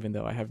 even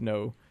though I have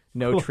no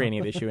training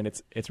in the issue, and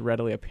it's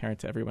readily apparent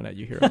to everyone at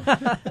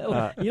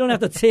UHERO. You don't have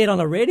to say it on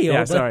the radio.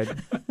 Yeah, sorry.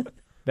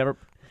 Never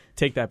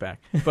take that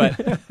back.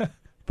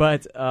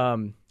 But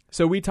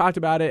so we talked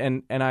about it,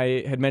 and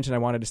I had mentioned I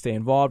wanted to stay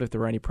involved if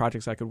there were any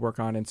projects I could work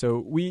on. And so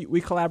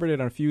we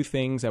collaborated on a few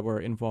things that were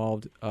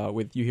involved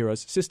with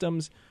UHERO's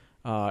systems,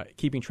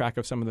 keeping track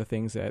of some of the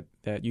things that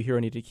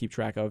UHERO needed to keep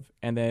track of.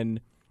 And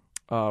then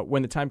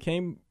when the time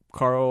came,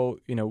 Carl,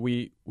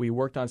 we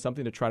worked on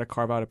something to try to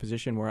carve out a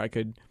position where I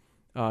could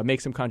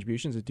make some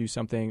contributions and do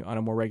something on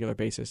a more regular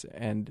basis.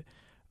 And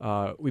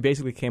we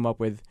basically came up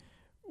with,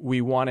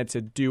 we wanted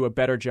to do a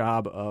better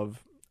job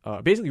of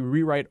basically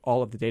rewrite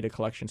all of the data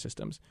collection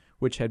systems,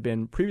 which had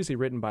been previously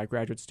written by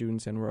graduate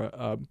students and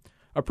were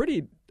a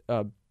pretty,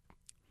 I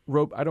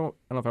don't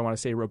know if I want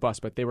to say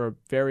robust, but they were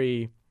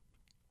very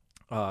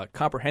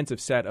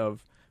comprehensive set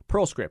of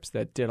Perl scripts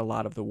that did a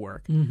lot of the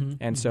work.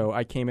 And so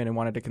I came in and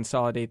wanted to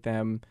consolidate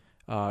them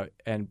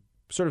and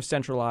sort of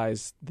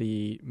centralize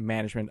the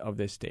management of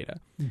this data.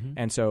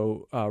 And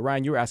so,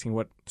 Ryan, you were asking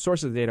what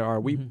sources of data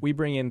are. We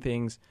bring in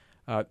things.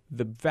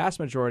 The vast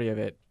majority of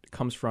it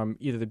comes from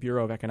either the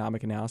Bureau of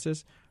Economic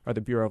Analysis or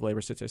the Bureau of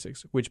Labor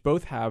Statistics, which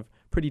both have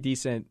pretty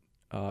decent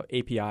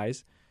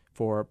APIs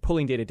for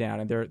pulling data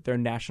down, and they're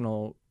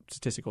national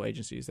statistical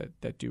agencies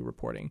that do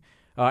reporting.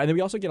 And then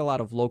we also get a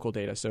lot of local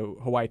data. So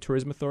Hawaii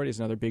Tourism Authority is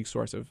another big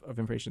source of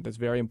information that's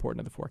very important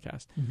to the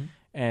forecast.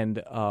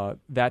 And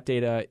that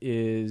data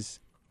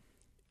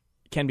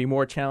can be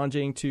more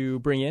challenging to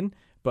bring in,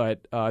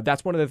 but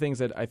that's one of the things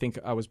that I think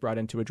I was brought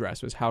in to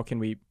address, was how can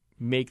we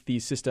make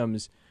these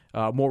systems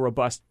more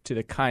robust to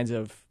the kinds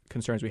of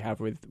concerns we have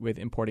with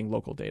importing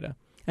local data.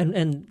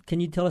 And can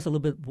you tell us a little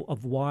bit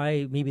of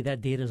why maybe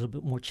that data is a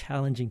bit more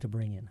challenging to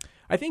bring in?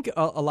 I think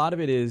a lot of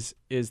it is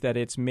that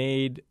it's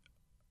made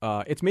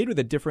with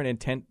a different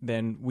intent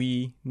than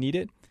we need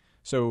it.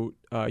 So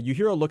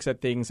UHERO looks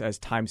at things as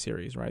time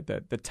series, right?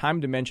 The time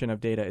dimension of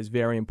data is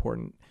very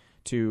important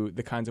to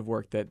the kinds of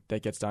work that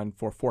gets done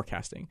for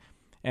forecasting.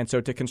 And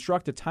so to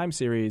construct a time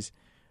series,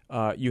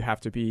 you have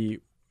to be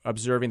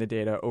observing the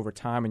data over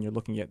time, and you're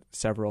looking at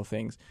several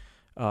things.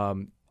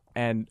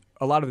 And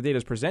a lot of the data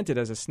is presented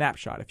as a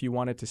snapshot. If you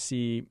wanted to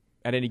see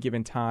at any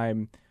given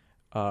time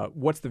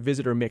what's the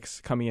visitor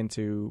mix coming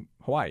into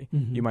Hawaii?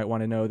 Mm-hmm. You might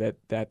want to know that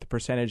the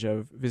percentage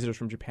of visitors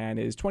from Japan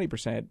is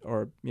 20%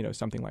 or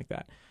something like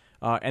that.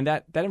 And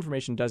that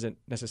information doesn't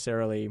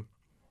necessarily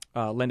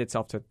lend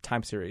itself to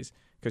time series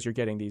because you're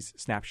getting these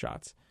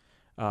snapshots.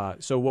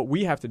 So what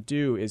we have to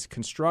do is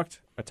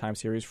construct a time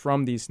series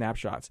from these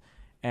snapshots.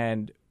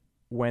 And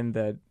when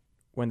the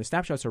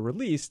snapshots are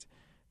released,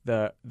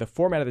 the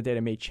format of the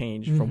data may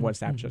change from one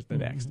snapshot to the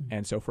next.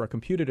 And so for a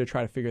computer to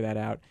try to figure that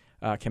out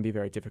can be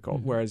very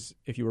difficult. Whereas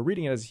if you were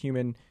reading it as a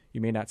human,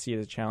 you may not see it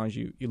as a challenge.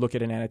 You look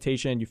at an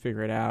annotation, you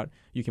figure it out,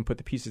 you can put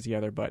the pieces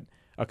together, but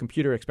a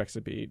computer expects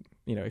that data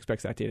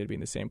to be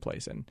in the same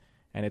place, and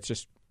it's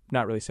just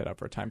not really set up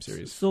for a time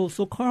series. So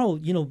Carl,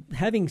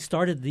 having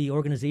started the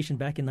organization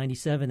back in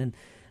 '97 and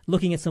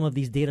looking at some of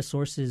these data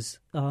sources,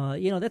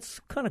 that's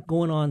kind of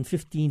going on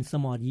 15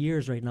 some odd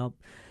years right now.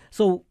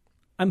 So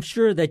I'm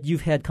sure that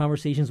you've had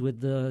conversations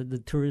with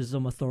the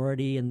Tourism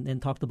Authority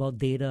and talked about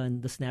data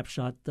and the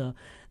snapshot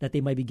that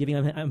they might be giving.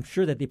 I'm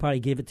sure that they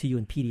probably gave it to you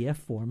in PDF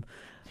form.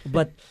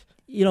 But,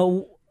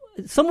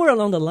 somewhere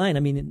along the line,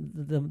 I mean,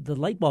 the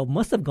light bulb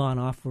must have gone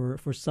off for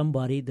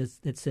somebody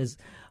that says,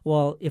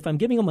 well, if I'm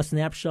giving them a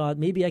snapshot,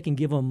 maybe I can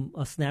give them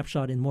a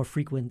snapshot in more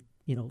frequent,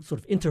 sort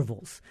of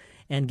intervals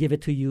and give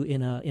it to you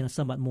in a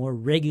somewhat more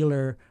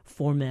regular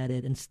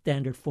formatted and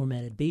standard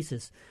formatted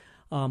basis.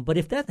 But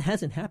if that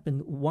hasn't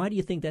happened, why do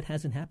you think that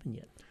hasn't happened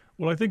yet?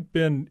 Well, I think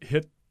Ben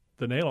hit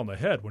the nail on the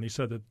head when he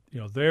said that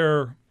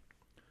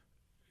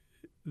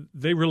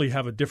they really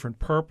have a different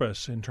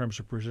purpose in terms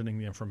of presenting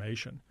the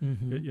information.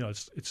 Mm-hmm.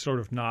 It's sort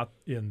of not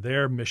in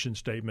their mission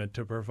statement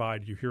to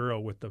provide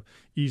UHERO with the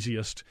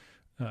easiest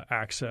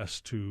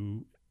access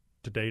to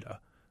data.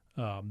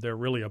 They're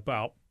really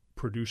about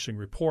producing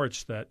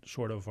reports that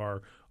sort of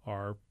are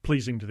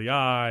pleasing to the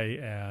eye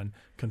and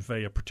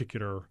convey a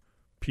particular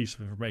piece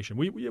of information.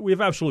 We've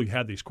absolutely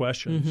had these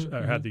questions,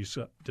 had these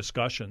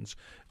discussions.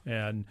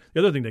 And the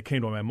other thing that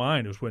came to my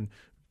mind was when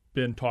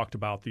Ben talked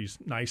about these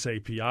nice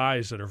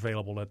APIs that are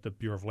available at the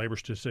Bureau of Labor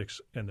Statistics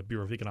and the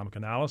Bureau of Economic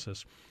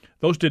Analysis.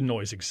 Those didn't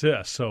always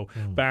exist. So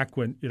back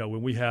when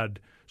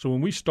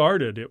when we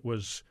started, it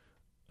was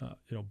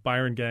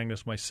Byron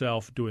Gagnes,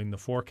 myself doing the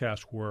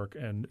forecast work,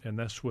 and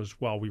this was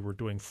while we were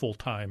doing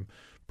full-time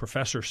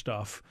professor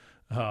stuff.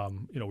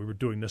 We were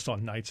doing this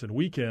on nights and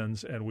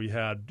weekends, and we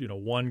had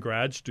one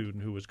grad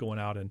student who was going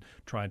out and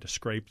trying to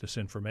scrape this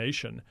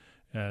information.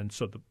 And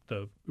so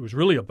it was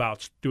really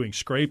about doing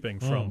scraping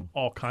from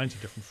all kinds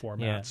of different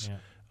formats.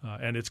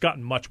 And it's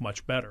gotten much,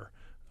 much better.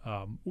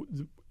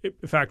 In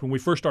fact, when we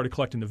first started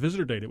collecting the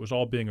visitor data, it was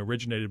all being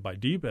originated by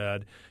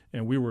DBED,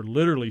 and we were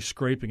literally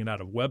scraping it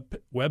out of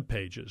web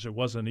pages. It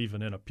wasn't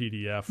even in a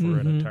PDF or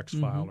in a text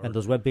file. And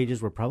those web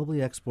pages were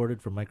probably exported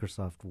from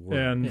Microsoft Word.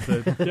 And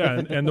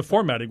the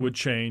formatting would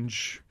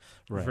change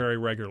very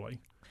regularly.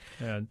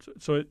 And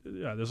so,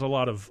 there's a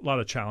lot of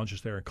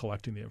challenges there in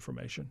collecting the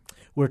information.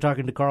 We're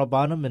talking to Carl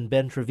Bonham and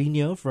Ben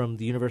Trevino from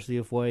the University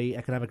of Hawaii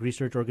Economic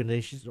Research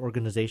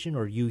Organization,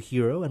 or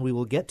UHERO, and we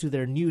will get to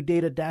their new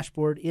data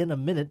dashboard in a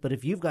minute. But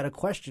if you've got a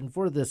question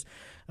for this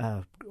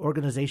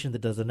organization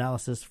that does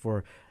analysis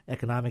for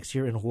economics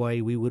here in Hawaii,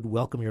 we would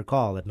welcome your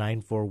call at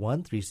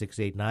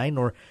 941-3689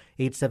 or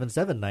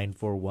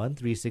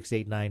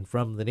 877-941-3689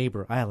 from the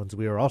neighbor islands.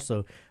 We are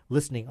also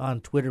listening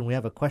on Twitter, and we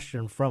have a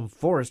question from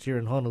Forrest here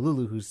in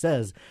Honolulu who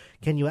says,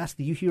 can you ask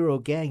the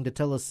UHERO gang to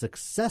tell a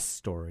success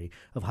story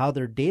of how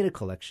their data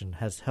collection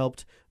has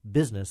helped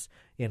business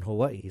in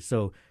Hawaii?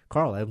 So,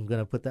 Carl, I'm going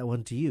to put that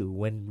one to you.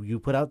 When you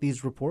put out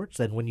these reports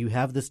and when you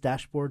have this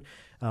dashboard,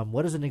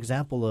 what is an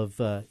example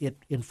of it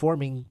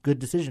informing good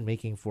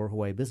decision-making for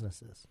Hawaii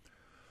businesses?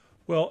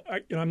 Well,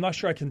 I'm not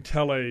sure I can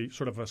tell a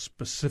sort of a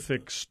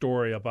specific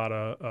story about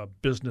a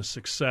business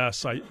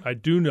success. I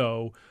do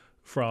know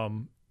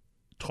from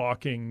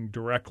talking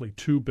directly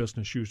to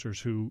business users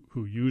who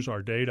use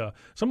our data.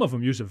 Some of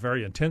them use it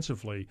very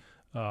intensively.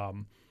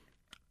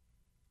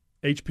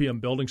 HPM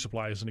Building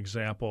Supply is an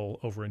example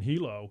over in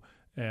Hilo,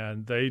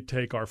 and they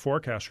take our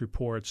forecast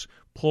reports,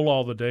 pull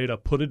all the data,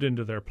 put it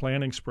into their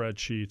planning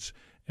spreadsheets,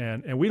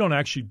 and we don't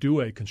actually do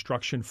a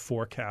construction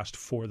forecast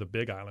for the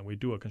Big Island. We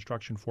do a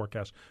construction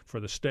forecast for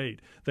the state.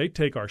 They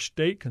take our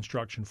state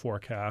construction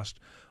forecast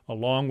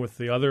along with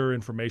the other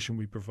information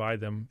we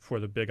provide them for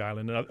the Big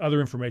Island and other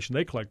information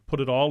they collect, put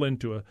it all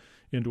into a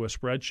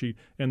spreadsheet,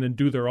 and then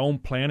do their own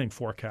planning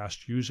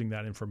forecast using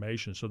that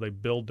information. So they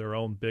build their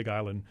own Big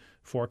Island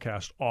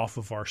forecast off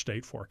of our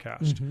state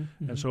forecast.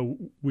 And so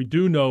we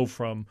do know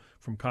from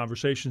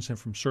conversations and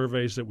from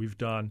surveys that we've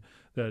done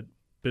that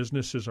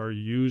businesses are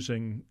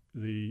using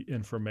the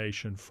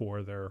information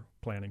for their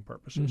planning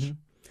purposes.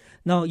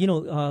 Now,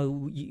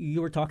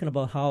 you were talking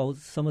about how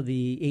some of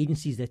the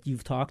agencies that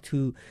you've talked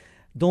to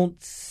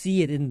don't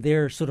see it in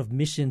their sort of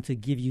mission to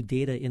give you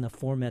data in a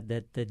format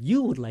that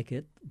you would like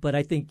it. But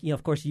I think,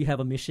 of course, you have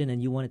a mission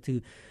and you wanted to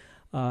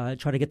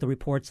try to get the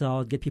reports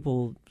out, get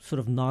people sort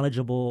of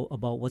knowledgeable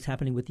about what's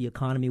happening with the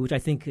economy, which I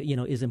think,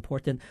 is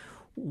important.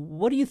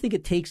 what do you think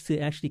it takes to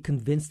actually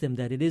convince them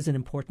that it is an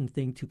important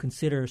thing to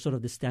consider sort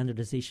of the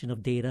standardization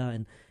of data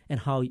and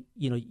how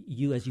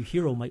you as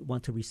UHERO might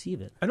want to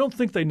receive it? I don't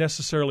think they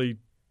necessarily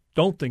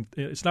don't think –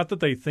 it's not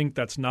that they think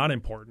that's not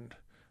important,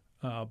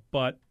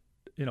 but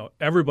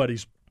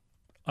everybody's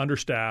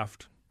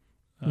understaffed,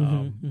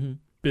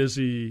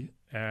 busy,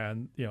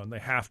 and they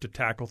have to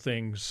tackle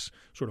things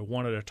sort of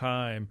one at a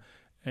time.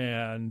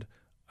 And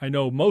I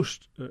know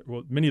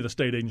many of the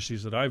state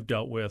agencies that I've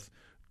dealt with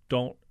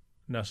don't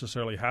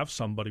necessarily have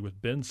somebody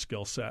with Ben's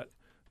skill set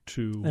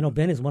to. I know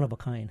Ben is one of a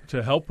kind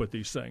to help with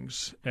these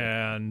things.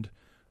 And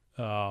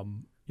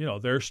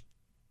there's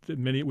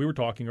many. We were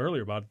talking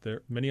earlier about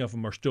many of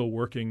them are still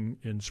working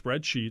in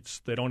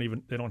spreadsheets. They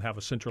don't have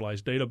a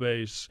centralized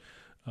database,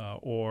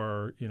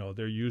 or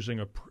they're using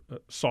a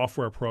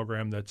software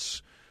program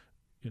that's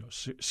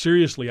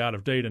seriously out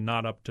of date and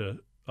not up to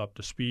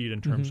speed in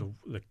terms of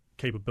the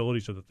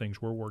capabilities of the things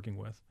we're working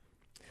with.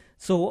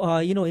 So,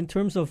 in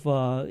terms of,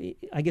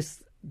 I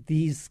guess,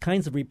 these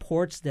kinds of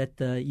reports that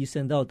you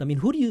send out, I mean,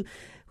 who do you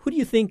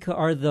think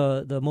are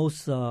the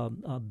most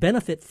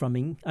benefiting from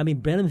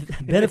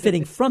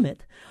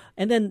it?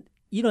 And then,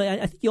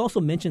 I think you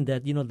also mentioned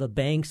that, the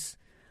banks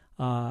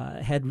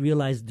had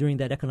realized during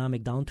that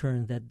economic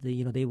downturn that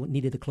they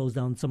needed to close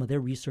down some of their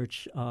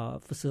research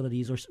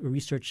facilities or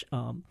research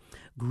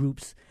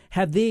groups.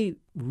 Have they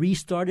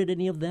restarted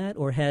any of that,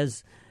 or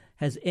has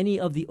any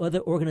of the other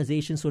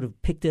organizations sort of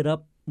picked it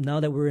up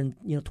now that we're in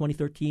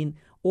 2013,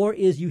 or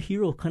is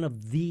UHERO kind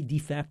of the de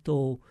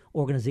facto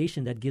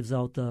organization that gives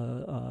out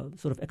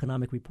sort of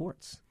economic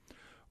reports?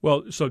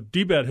 Well, so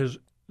DBED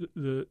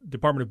the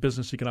Department of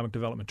Business, Economic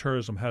Development,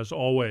 Tourism has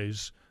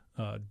always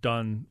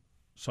done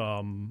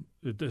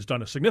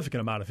a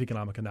significant amount of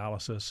economic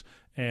analysis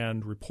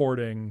and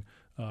reporting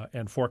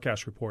and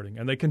forecast reporting,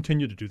 and they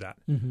continue to do that.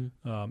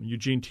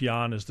 Eugene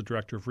Tian is the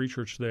director of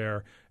research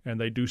there, and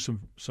they do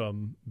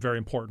some very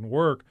important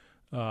work.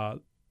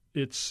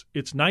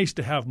 It's nice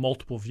to have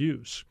multiple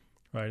views,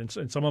 right?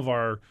 And some of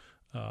our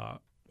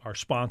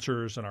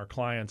sponsors and our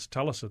clients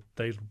tell us that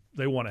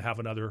they want to have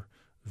another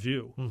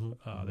view.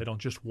 They don't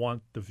just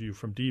want the view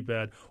from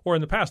DBED, or in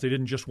the past they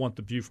didn't just want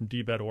the view from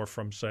DBED or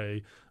from,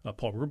 say,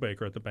 Paul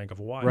Brubaker at the Bank of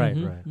Hawaii. Right.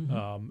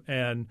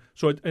 And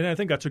I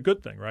think that's a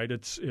good thing, right?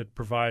 It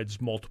provides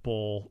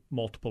multiple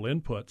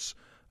inputs.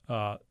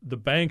 The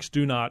banks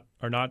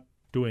are not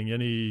doing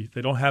any.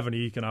 They don't have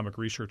any economic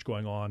research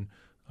going on.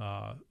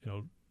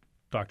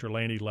 Dr.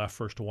 Laney left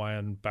First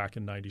Hawaiian back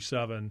in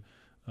 '97.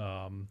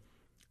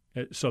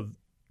 So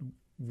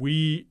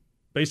we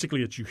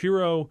basically, it's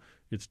UHERO,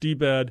 it's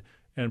DBED,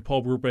 and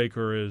Paul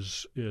Brubaker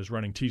is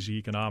running TZ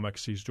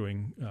Economics. He's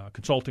doing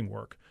consulting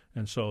work,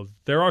 and so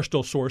there are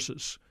still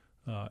sources.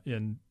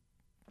 There's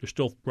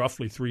still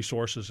roughly 3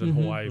 sources in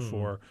Hawaii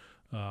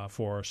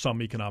for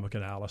some economic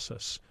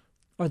analysis.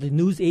 Are the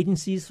news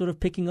agencies sort of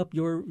picking up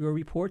your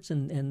reports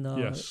and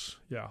Yes,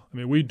 yeah. I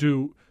mean, we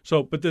do.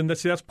 So, but then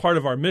that's part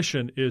of our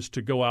mission is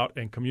to go out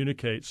and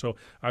communicate. So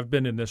I've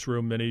been in this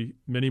room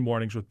many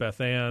mornings with Beth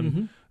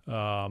Ann.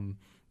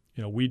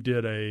 We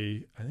did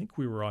I think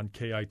we were on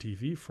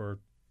KITV for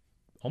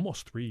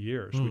almost 3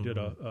 years. We did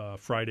a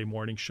Friday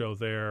morning show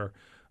there.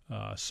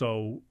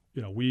 So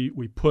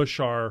we push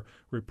our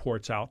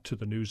reports out to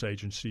the news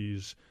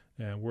agencies,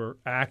 and we're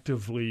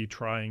actively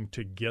trying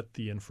to get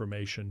the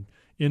information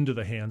into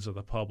the hands of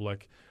the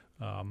public.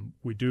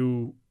 We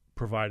do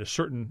provide a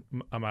certain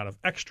amount of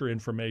extra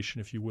information,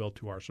 if you will,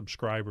 to our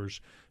subscribers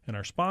and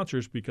our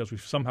sponsors because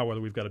we've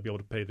got to be able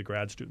to pay the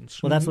grad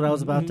students. Well, that's what I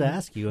was about to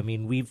ask you. I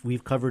mean,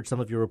 we've covered some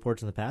of your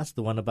reports in the past,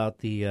 the one about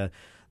the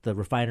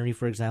refinery,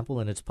 for example,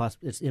 and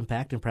its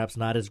impact, and perhaps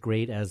not as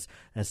great as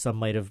some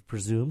might have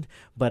presumed.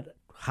 But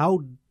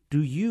how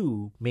do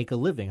you make a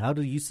living? How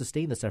do you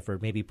sustain this effort?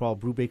 Maybe Paul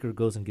Brubaker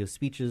goes and gives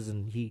speeches,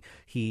 and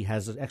he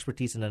has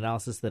expertise in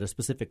analysis that a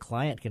specific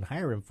client can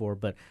hire him for.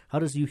 But how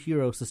does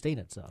UHERO sustain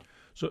itself?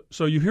 So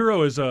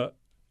UHERO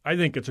I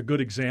think it's a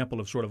good example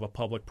of sort of a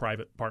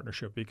public-private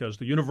partnership because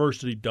the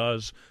university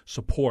does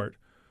support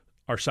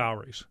our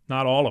salaries.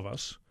 Not all of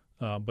us,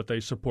 but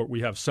they support.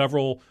 We have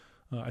several.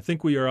 I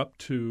think we are up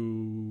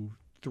to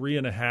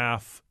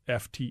 3.5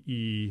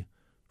 FTE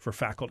for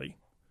faculty.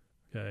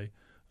 Okay.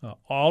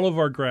 All of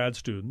our grad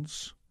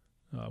students,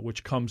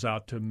 which comes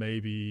out to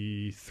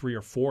maybe 3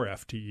 or 4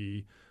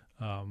 FTE,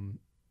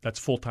 that's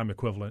full-time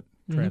equivalent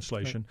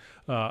translation.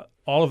 Right.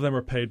 All of them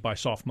are paid by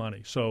soft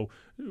money. So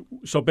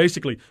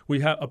basically, we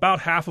have about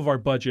half of our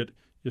budget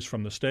is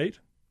from the state,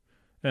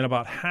 and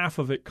about half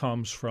of it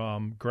comes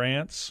from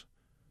grants.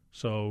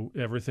 So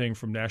everything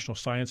from National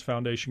Science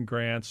Foundation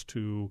grants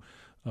to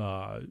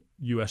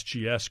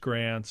USGS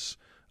grants,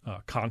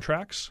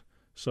 contracts.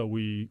 So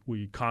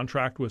we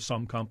contract with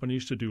some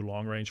companies to do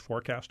long-range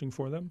forecasting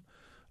for them.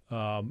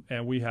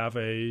 And we have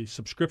a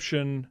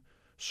subscription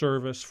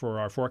service for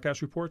our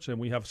forecast reports, and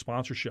we have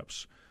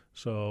sponsorships.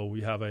 So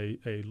we have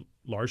a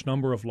large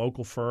number of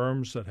local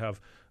firms that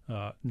have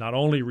not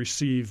only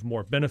receive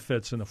more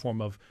benefits in the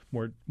form of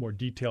more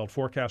detailed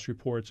forecast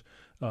reports,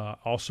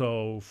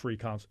 also free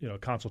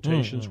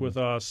consultations with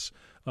us,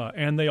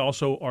 and they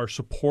also are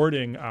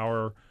supporting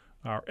our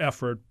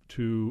effort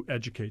to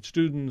educate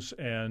students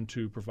and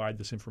to provide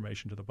this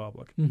information to the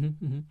public.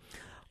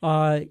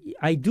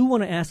 I do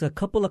want to ask a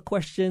couple of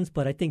questions,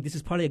 but I think this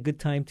is probably a good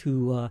time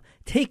to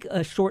take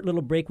a short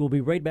little break. We'll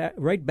be right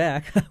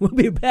back. We'll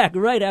be back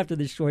right after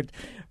this short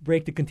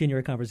break to continue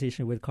our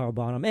conversation with Carl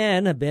Bonham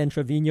and Ben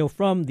Trevino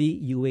from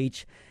the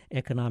UH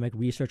Economic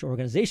Research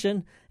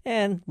Organization,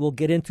 and we'll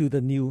get into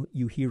the new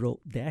UHERO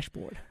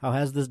dashboard. How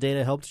has this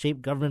data helped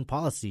shape government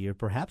policy or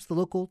perhaps the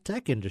local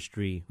tech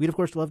industry? We'd, of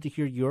course, love to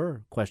hear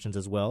your questions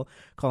as well.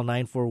 Call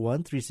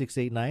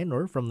 941-3689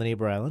 or from the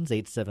neighbor islands,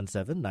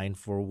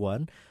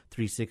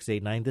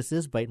 877-941-3689. This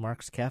is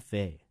Bytemarks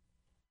Cafe.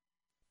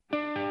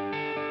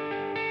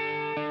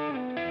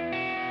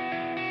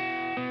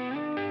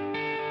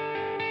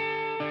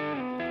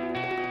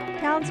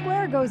 Town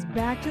Square goes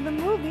back to the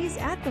movies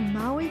at the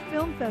Maui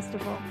Film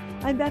Festival.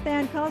 I'm Beth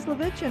Ann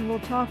Kozlovich, and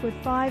we'll talk with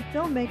 5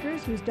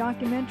 filmmakers whose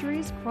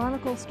documentaries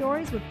chronicle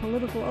stories with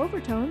political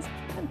overtones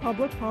and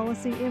public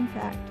policy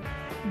impact.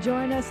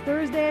 Join us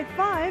Thursday at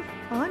 5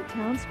 on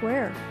Town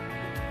Square.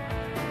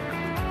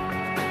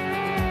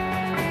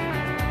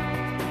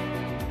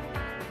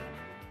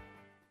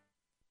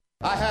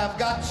 I have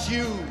got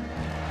you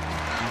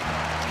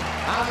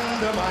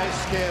under my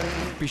skin.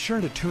 Be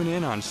sure to tune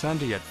in on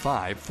Sunday at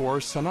 5 for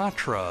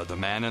Sinatra, the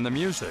Man and the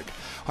Music.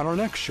 On our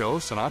next show,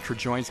 Sinatra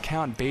joins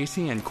Count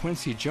Basie and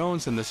Quincy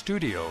Jones in the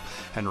studio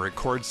and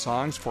records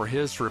songs for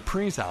his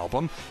reprise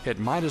album, It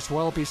Might As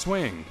Well Be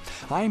Swing.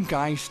 I'm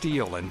Guy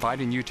Steele,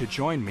 inviting you to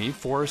join me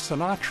for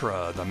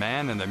Sinatra, the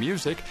Man and the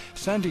Music,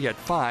 Sunday at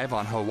 5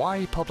 on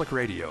Hawaii Public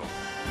Radio.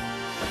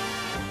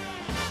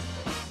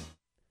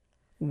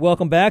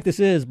 Welcome back. This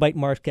is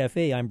Bytemarks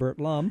Cafe. I'm Bert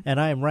Lum.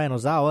 And I'm Ryan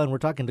Ozawa, and we're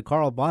talking to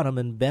Carl Bonham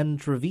and Ben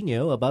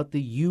Trevino about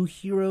the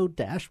UHERO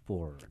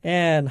dashboard.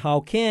 And how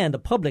can the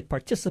public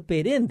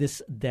participate in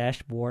this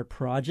dashboard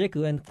project?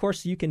 And, of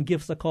course, you can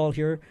give us a call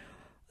here.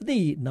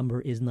 The number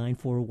is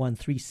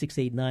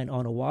 941-3689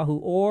 on Oahu,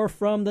 or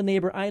from the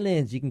neighbor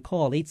islands, you can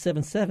call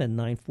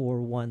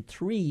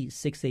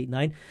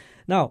 877-941-3689.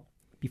 Now,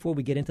 before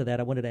we get into that,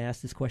 I wanted to ask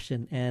this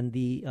question. And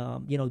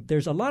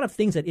there's a lot of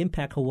things that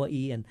impact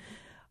Hawaii, and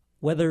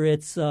whether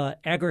it's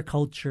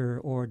agriculture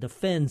or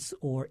defense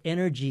or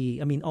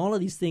energy. I mean, all of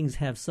these things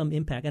have some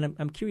impact. And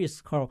I'm curious,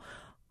 Carl,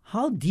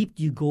 how deep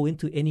do you go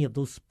into any of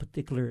those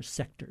particular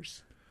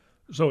sectors?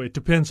 So it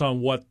depends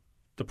on what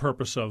the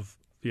purpose of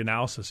the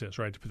analysis is,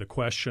 right? The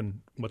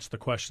question, what's the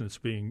question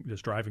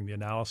that's driving the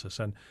analysis?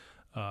 And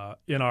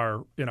in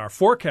our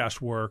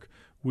forecast work,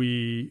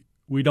 we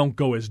don't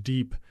go as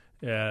deep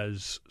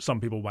as some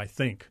people might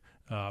think,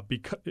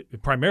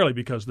 primarily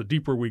because the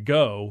deeper we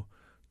go,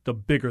 the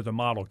bigger the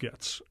model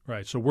gets,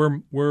 right? So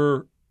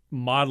we're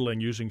modeling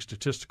using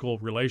statistical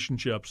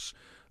relationships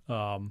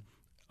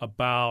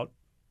about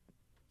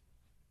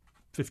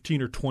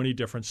 15 or 20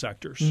 different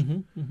sectors.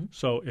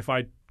 So if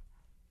I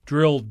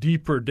drill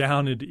deeper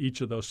down into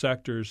each of those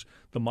sectors,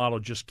 the model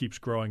just keeps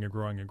growing and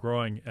growing and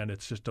growing, and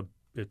it's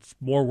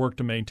more work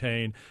to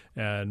maintain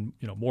and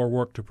more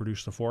work to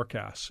produce the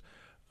forecasts.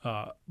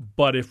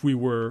 But if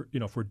we're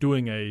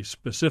doing a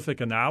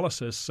specific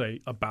analysis, say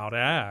about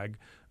ag,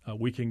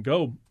 we can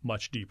go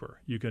much deeper.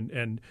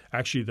 And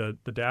actually the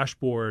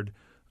dashboard,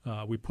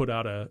 we put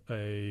out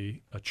a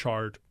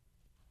chart,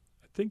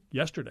 I think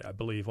yesterday, I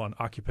believe, on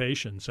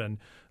occupations. And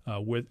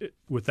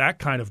with that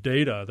kind of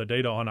data, the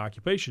data on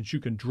occupations, you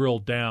can drill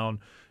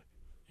down,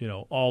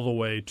 all the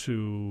way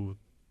to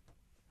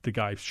the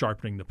guy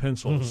sharpening the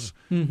pencils.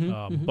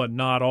 But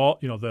not all,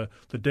 the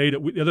data.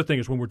 The other thing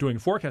is when we're doing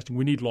forecasting,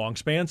 we need long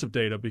spans of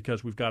data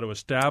because we've got to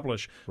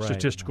establish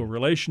statistical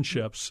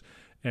relationships.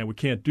 And we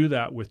can't do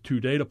that with 2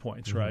 data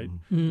points, right?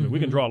 I mean, we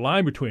can draw a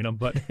line between them,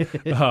 but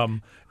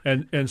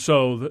and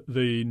so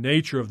the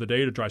nature of the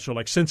data drive. So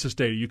like census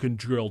data, you can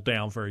drill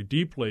down very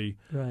deeply,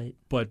 right?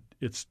 But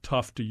it's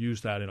tough to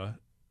use that in a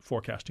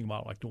forecasting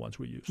model like the ones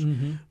we use.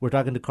 We're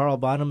talking to Carl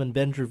Bonham and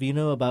Ben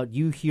Trevino about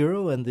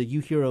UHERO and the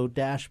UHERO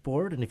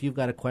dashboard. And if you've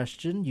got a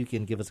question, you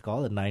can give us a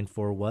call at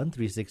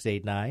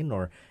 941-3689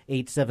 or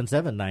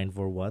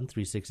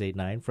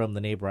 877-941-3689 from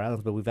the neighbor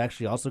islands. But we've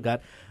actually also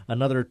got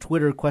another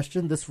Twitter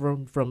question. This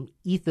from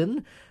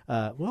Ethan.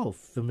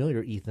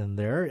 Familiar Ethan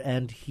there.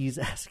 And he's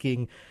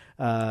asking,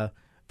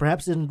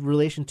 perhaps in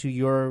relation to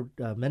your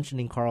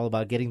mentioning, Carl,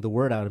 about getting the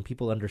word out and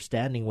people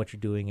understanding what you're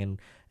doing and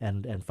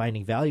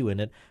finding value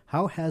in it,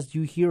 how has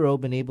UHERO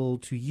been able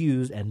to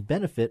use and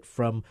benefit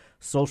from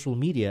social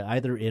media,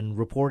 either in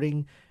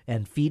reporting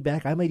and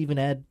feedback? I might even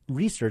add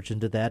research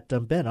into that.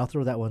 Ben, I'll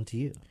throw that one to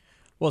you.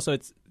 Well, so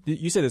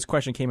you said this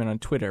question came in on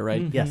Twitter,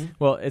 right? Yes.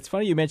 Well, it's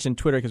funny you mentioned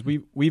Twitter because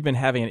we've been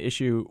having an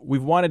issue.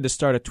 We've wanted to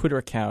start a Twitter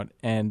account,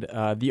 and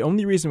the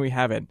only reason we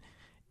haven't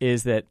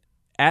is that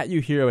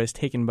 @UHERO is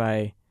taken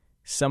by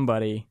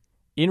somebody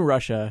in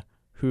Russia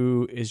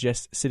who is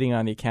just sitting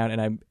on the account,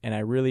 and I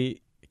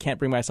really can't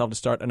bring myself to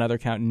start another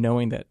account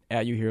knowing that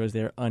 @UHERO is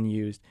there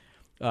unused.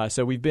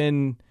 So we've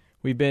been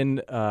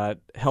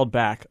held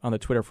back on the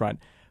Twitter front,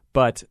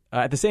 but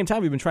at the same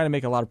time, we've been trying to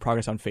make a lot of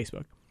progress on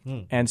Facebook.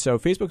 And so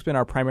Facebook's been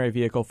our primary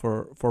vehicle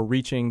for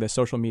reaching the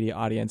social media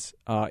audience.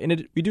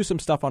 We do some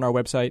stuff on our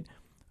website,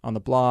 on the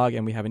blog,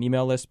 and we have an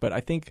email list. But I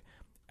think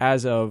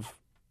as of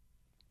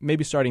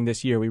maybe starting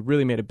this year, we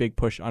really made a big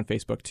push on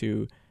Facebook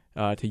to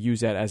use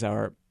that as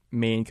our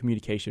main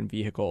communication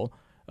vehicle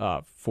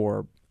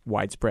for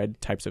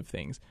widespread types of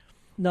things.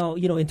 Now,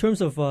 in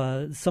terms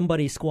of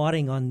somebody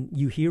squatting on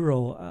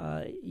UHero,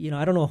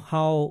 I don't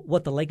know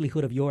what the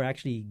likelihood of your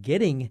actually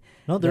getting.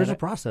 No, there's a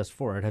process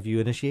for it. Have you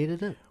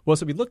initiated it? Well,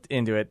 so we looked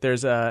into it.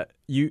 There's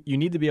you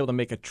need to be able to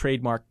make a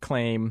trademark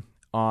claim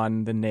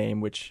on the name,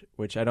 which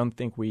I don't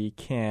think we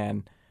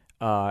can.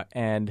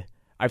 And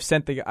I've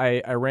sent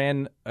I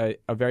ran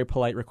a very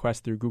polite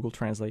request through Google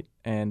Translate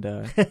and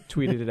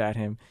tweeted it at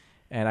him,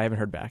 and I haven't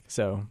heard back.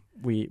 So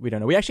we don't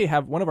know. We actually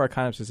have one of our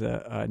economists is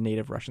a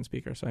native Russian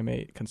speaker, so I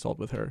may consult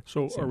with her.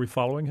 So are we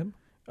following him?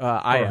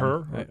 I am.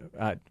 Her?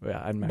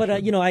 I'm not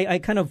but sure. I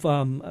kind of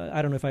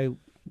I don't know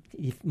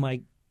if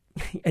my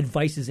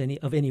advice is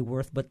of any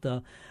worth, but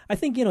I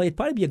think it'd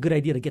probably be a good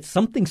idea to get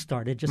something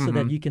started just so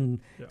that you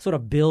can sort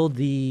of build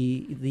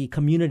the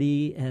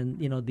community and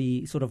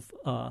the sort of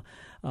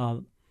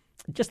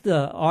just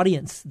the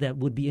audience that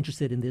would be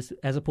interested in this,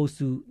 as opposed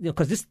to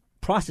because this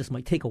process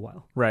might take a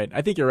while. Right.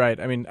 I think you're right.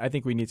 I mean, I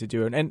think we need to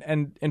do it,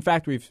 and in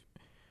fact,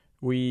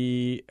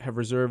 we have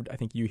reserved, I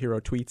think,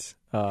 UHero tweets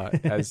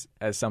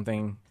as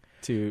something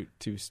to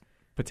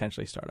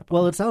potentially start up.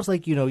 Well, it sounds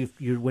like if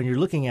when you're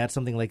looking at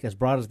something like as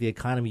broad as the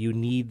economy, you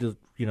need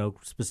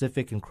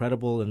specific and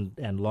credible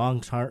and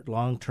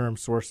long-term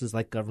sources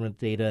like government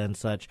data and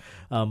such.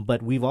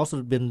 But we've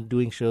also been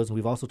doing shows, and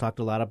we've also talked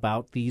a lot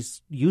about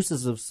these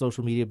uses of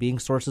social media being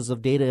sources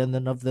of data in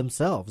and of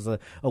themselves, a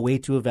way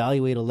to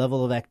evaluate a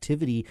level of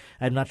activity.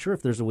 I'm not sure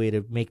if there's a way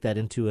to make that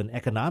into an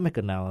economic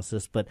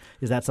analysis, but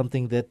is that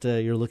something that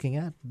you're looking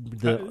at,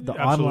 the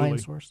online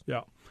source?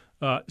 Yeah.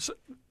 So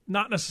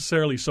not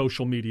necessarily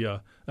social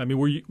media. I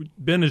mean,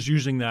 Ben is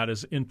using that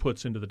as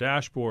inputs into the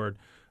dashboard,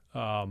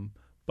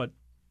 but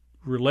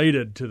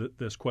related to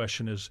this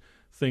question is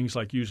things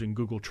like using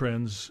Google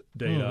Trends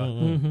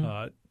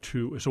data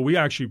So we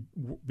actually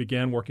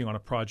began working on a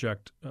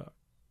project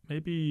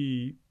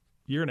maybe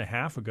a year and a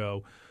half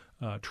ago,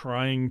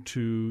 trying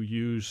to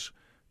use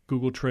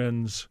Google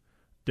Trends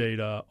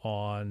data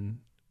on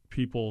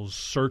people's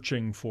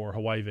searching for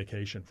Hawaii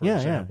vacation, for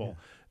example.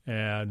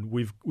 Yeah. And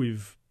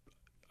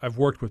I've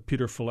worked with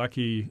Peter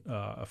Filecki,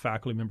 a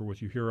faculty member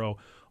with UHero,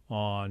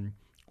 on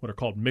what are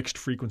called mixed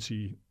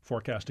frequency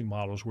forecasting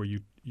models, where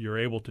you're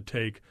able to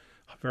take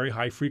very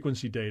high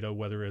frequency data,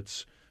 whether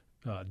it's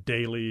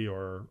daily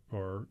or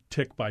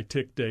tick by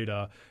tick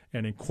data,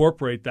 and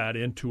incorporate that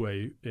into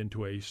a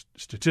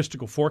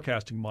statistical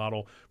forecasting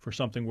model for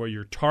something where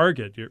your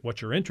target,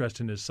 what you're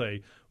interested in, is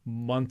say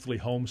monthly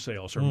home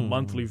sales or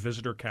monthly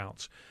visitor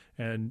counts.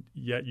 And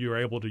yet you're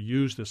able to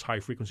use this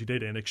high-frequency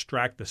data and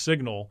extract the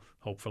signal,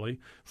 hopefully,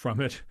 from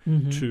it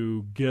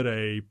to get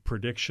a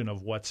prediction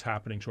of what's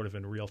happening sort of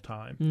in real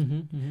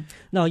time.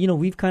 Now,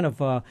 we've kind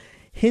of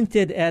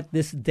hinted at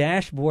this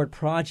dashboard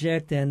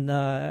project, and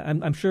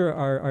I'm sure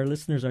our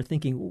listeners are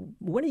thinking,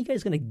 when are you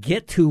guys going to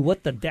get to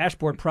what the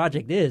dashboard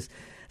project is?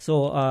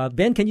 So,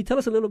 Ben, can you tell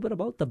us a little bit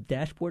about the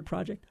dashboard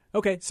project?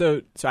 Okay,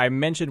 so I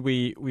mentioned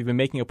we've been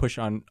making a push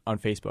on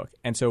Facebook,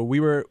 and so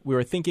we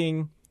were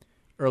thinking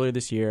earlier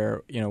this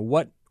year,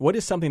 what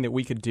is something that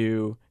we could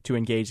do to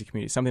engage the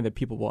community, something that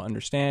people will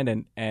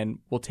understand, and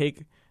we'll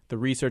take the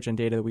research and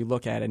data that we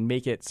look at and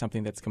make it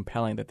something that's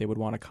compelling that they would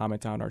want to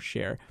comment on or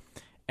share.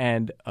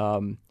 And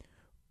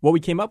what we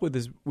came up with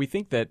is we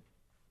think that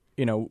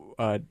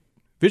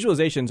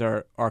visualizations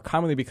are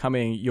commonly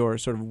becoming your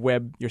sort of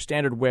your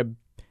standard web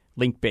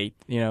link bait.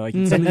 Like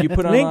it's something you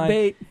put online.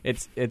 Bait.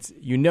 It's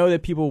that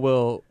people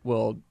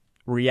will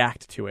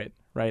react to it,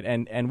 right?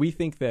 And we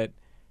think that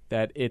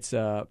it's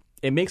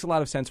it makes a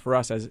lot of sense for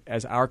us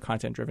as our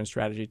content-driven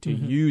strategy to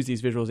use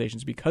these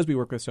visualizations because we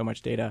work with so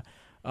much data,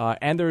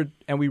 and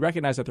we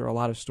recognize that there are a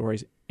lot of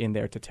stories in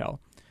there to tell.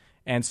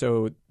 And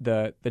so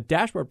the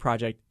dashboard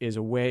project is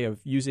a way of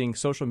using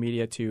social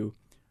media to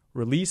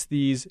release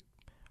these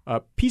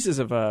pieces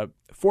of a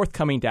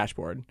forthcoming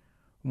dashboard,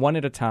 one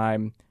at a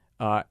time,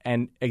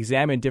 and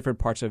examine different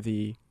parts of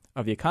the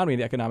economy,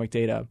 the economic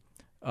data,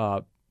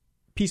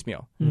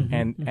 piecemeal,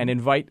 and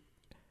invite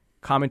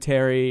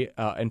commentary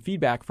and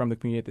feedback from the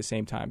community at the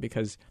same time,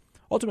 because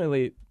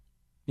ultimately,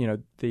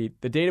 the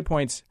data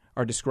points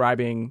are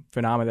describing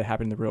phenomena that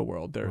happen in the real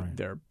world.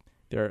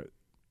 They're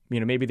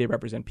maybe they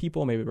represent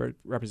people, maybe they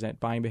represent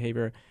buying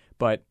behavior,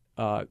 but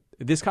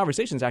this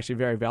conversation is actually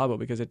very valuable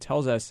because it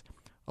tells us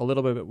a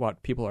little bit about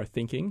what people are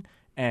thinking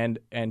and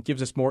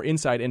gives us more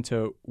insight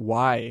into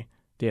why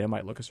data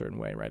might look a certain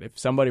way, right? If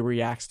somebody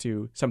reacts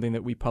to something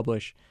that we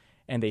publish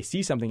and they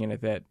see something in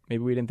it that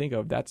maybe we didn't think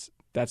of, that's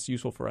that's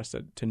useful for us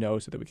to know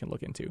so that we can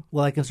look into.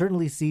 Well, I can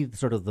certainly see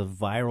sort of the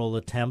viral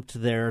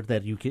attempt there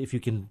that if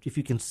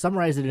you can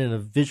summarize it in a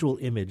visual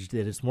image,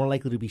 that it's more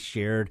likely to be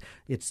shared.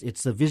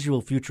 It's a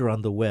visual future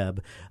on the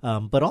web.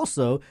 But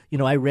also,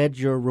 I read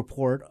your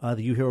report,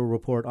 the UHERO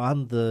report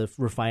on the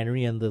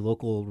refinery and the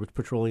local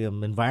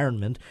petroleum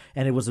environment,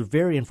 and it was a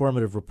very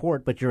informative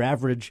report. But your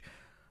average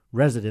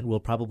resident will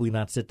probably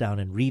not sit down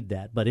and read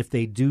that. But if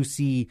they do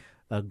see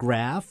a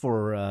graph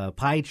or a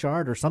pie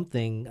chart or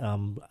something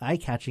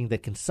eye-catching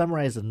that can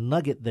summarize a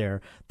nugget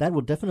there, that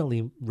will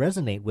definitely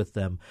resonate with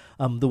them.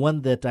 The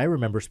one that I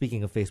remember,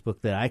 speaking of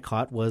Facebook, that I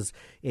caught was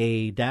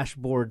a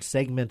dashboard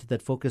segment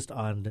that focused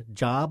on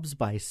jobs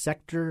by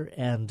sector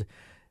and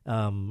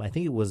I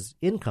think it was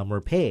income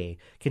or pay.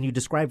 Can you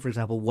describe, for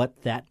example,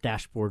 what that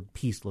dashboard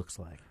piece looks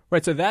like?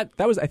 Right, so that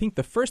was, I think,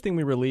 the first thing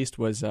we released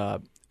was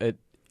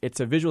it's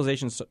a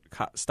visualization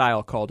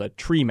style called a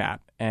tree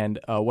map. And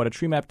what a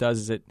tree map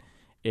does is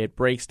it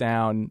breaks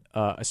down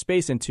a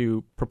space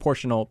into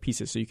proportional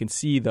pieces, so you can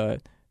see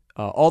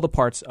all the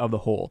parts of the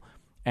whole.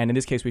 And in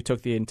this case, we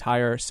took the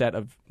entire set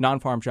of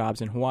non-farm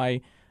jobs in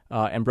Hawaii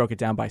and broke it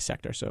down by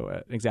sector. So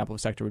an example of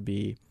a sector would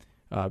be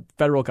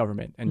federal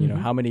government, and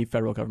how many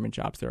federal government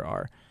jobs there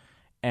are.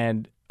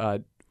 And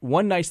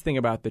one nice thing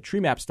about the tree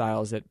map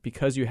style is that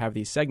because you have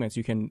these segments,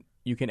 you can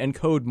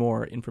encode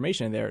more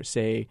information in there,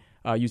 say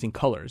using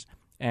colors,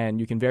 and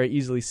you can very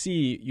easily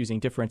see using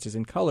differences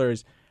in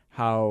colors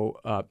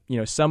how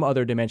some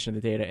other dimension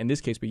of the data. In this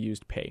case, we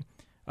used pay.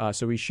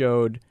 So we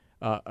showed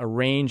a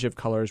range of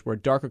colors where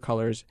darker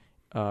colors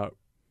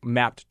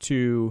mapped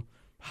to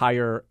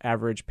higher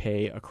average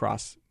pay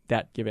across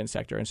that given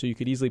sector. And so you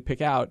could easily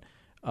pick out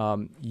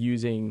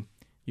using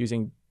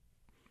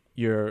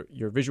your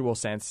visual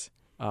sense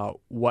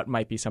what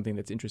might be something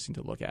that's interesting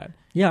to look at.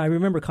 Yeah, I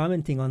remember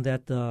commenting on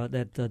that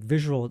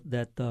visual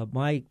that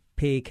my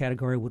pay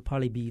category would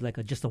probably be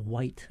like just a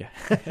white. Yeah.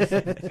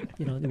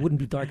 It wouldn't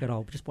be dark at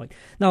all, just white.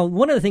 Now,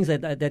 one of the things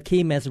that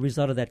came as a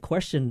result of that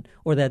question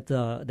or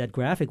that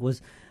graphic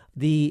was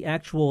the a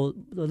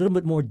little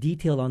bit more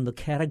detail on the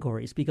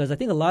categories, because I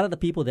think a lot of the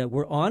people that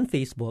were on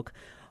Facebook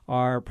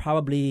are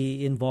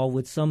probably involved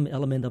with some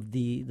element of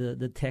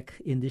the tech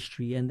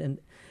industry, and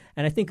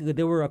I think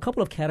there were a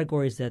couple of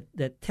categories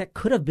that tech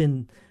could have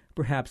been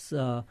perhaps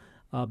a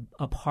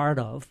part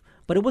of,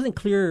 but it wasn't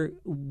clear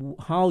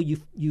how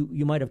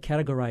you might have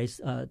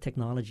categorized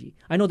technology.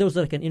 I know there was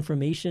like an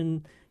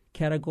information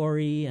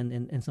category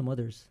and some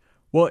others.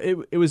 Well,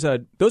 it was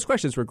those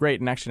questions were great,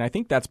 and actually I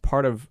think that's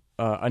part of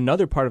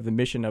another part of the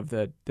mission of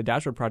the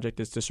Dashboard Project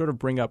is to sort of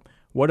bring up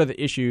what are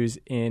the issues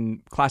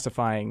in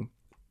classifying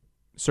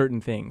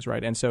certain things,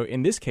 right? And so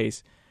in this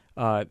case,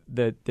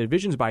 the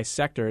divisions by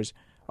sectors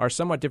are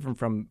somewhat different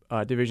from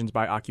divisions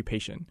by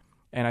occupation.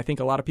 And I think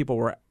a lot of people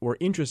were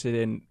interested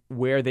in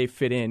where they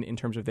fit in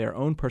terms of their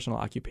own personal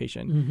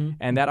occupation. Mm-hmm.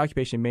 And that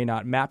occupation may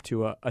not map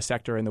to a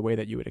sector in the way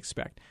that you would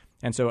expect.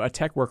 And so a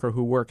tech worker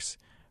who works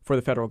for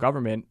the federal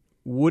government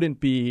wouldn't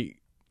be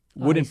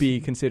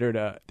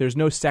considered there's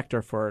no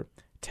sector for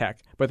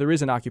tech, but there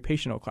is an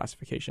occupational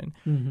classification.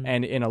 Mm-hmm.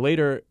 And in a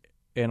later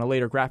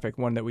graphic,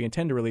 one that we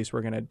intend to release,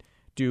 we're going to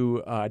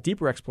do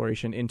deeper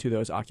exploration into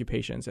those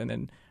occupations. And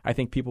then I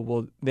think people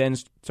will then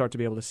start to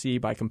be able to see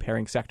by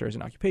comparing sectors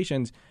and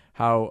occupations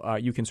how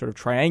you can sort of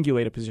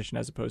triangulate a position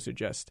as opposed to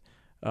just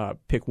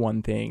pick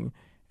one thing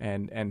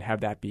and have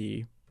that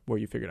be where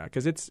you figure it out.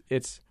 Because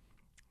it's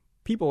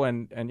people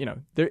and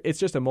it's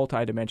just a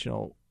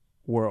multidimensional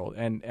world.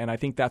 And I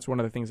think that's one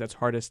of the things that's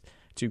hardest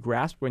to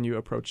grasp when you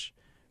approach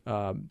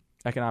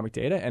economic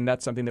data. And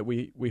that's something that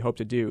we hope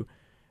to do.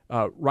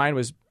 Ryan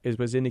was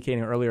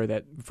indicating earlier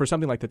that for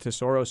something like the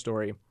Tesoro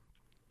story,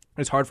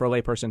 it's hard for a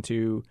layperson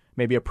to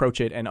maybe approach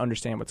it and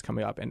understand what's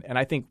coming up. And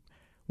I think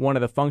one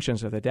of the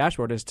functions of the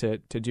dashboard is to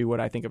do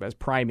what I think of as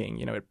priming.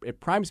 It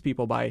primes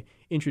people by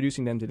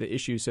introducing them to the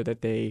issue so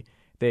that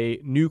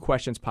new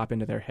questions pop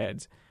into their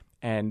heads.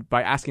 And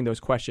by asking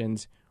those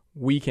questions,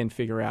 we can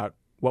figure out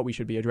what we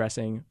should be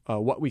addressing,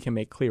 what we can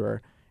make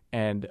clearer.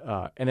 And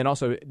then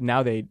also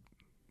now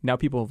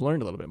people have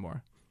learned a little bit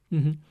more.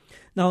 Mm-hmm.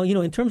 Now,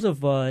 in terms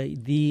of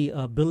the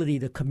ability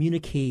to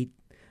communicate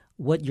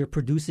what you're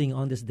producing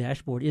on this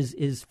dashboard, is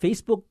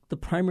Facebook the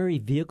primary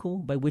vehicle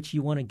by which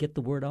you want to get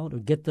the word out or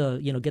get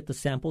the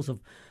samples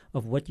of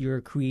what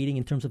you're creating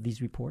in terms of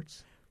these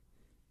reports?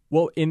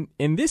 Well, in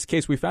this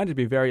case, we found it to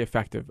be very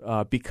effective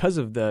because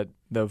of the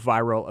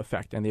viral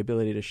effect and the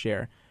ability to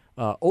share.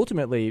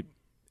 Ultimately,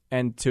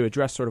 and to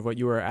address sort of what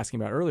you were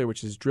asking about earlier,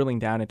 which is drilling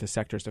down into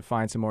sectors to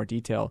find some more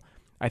detail,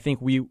 I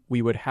think we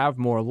would have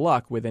more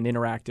luck with an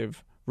interactive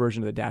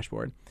version of the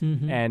dashboard.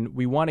 Mm-hmm. And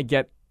we want to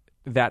get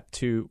it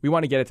to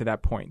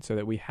that point so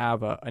that we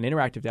have an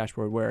interactive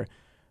dashboard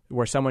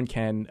where someone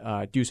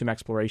can do some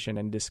exploration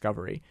and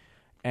discovery.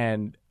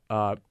 And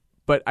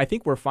but I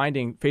think we're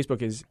finding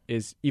Facebook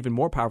is even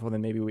more powerful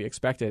than maybe we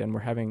expected, and we're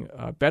having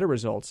better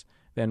results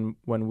than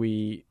when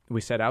we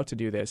set out to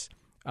do this.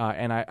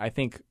 And I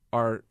think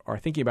our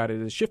thinking about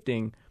it is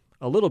shifting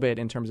a little bit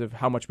in terms of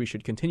how much we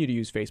should continue to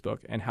use Facebook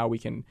and how we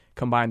can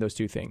combine those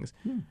two things.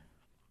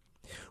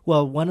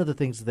 Well, one of the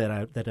things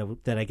that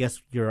I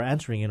guess you're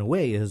answering in a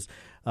way is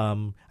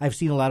I've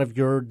seen a lot of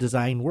your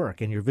design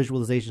work and your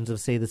visualizations of,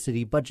 say, the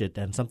city budget,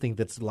 and something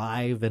that's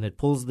live and it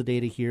pulls the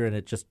data here and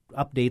it just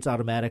updates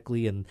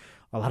automatically, and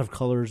a lot of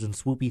colors and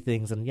swoopy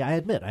things. And yeah, I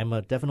admit I'm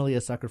definitely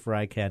a sucker for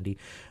eye candy.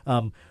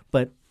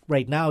 But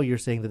right now, you're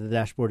saying that the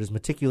dashboard is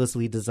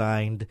meticulously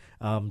designed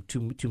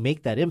to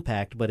make that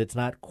impact, but it's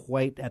not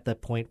quite at the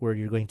point where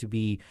you're going to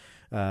be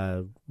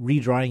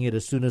redrawing it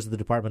as soon as the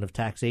Department of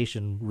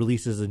Taxation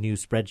releases a new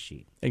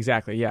spreadsheet.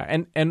 Exactly.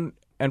 Yeah, and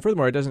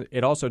furthermore,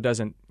 it also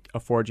doesn't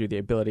afford you the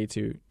ability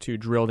to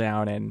drill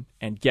down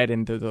and get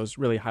into those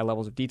really high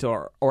levels of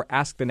detail or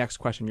ask the next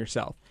question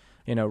yourself.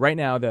 Right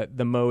now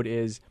the mode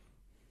is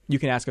you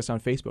can ask us on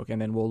Facebook,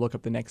 and then we'll look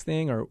up the next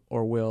thing,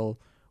 or we'll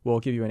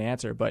give you an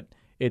answer, but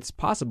it's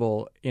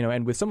possible,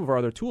 and with some of our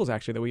other tools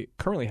actually that we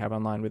currently have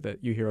online with the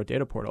UHERO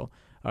data portal,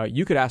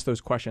 you could ask those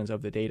questions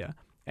of the data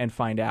and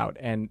find out,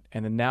 and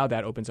then now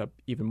that opens up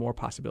even more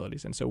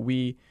possibilities. And so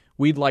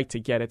we'd like to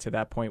get it to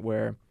that point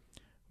where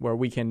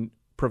we can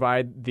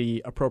provide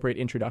the appropriate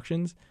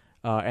introductions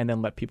and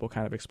then let people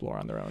kind of explore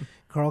on their own.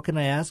 Carl, can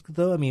I ask,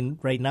 though? I mean,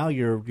 right now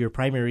your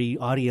primary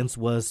audience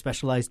was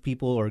specialized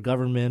people or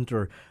government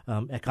or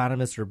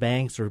economists or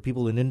banks or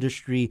people in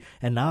industry,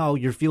 and now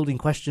you're fielding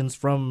questions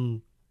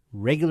from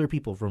regular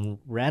people, from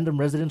random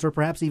residents or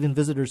perhaps even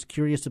visitors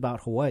curious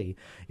about Hawaii.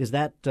 Is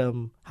that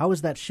how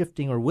is that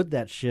shifting, or would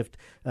that shift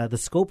the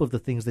scope of the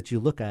things that you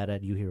look at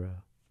UHERO?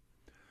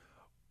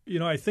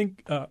 I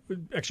think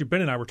actually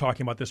Ben and I were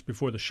talking about this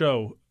before the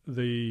show.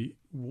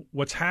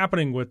 What's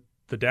happening with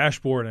the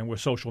dashboard and with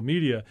social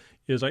media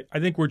is I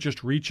think we're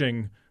just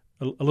reaching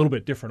a little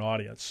bit different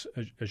audience,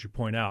 as you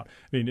point out.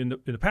 I mean, in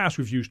the past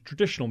we've used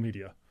traditional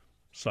media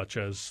such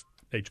as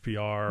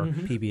HPR,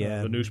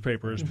 PBN, the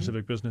newspapers,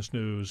 Pacific Business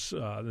News,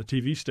 the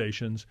TV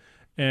stations,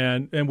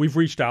 and we've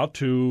reached out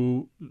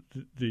to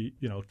the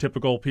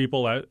typical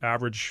people,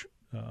 average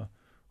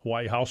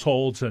Hawaii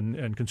households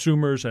and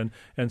consumers, and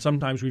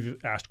sometimes we've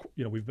asked,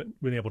 we've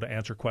been able to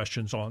answer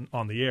questions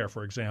on the air,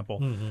 for example.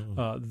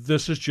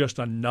 This is just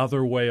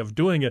another way of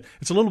doing it.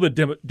 It's a little bit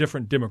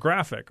different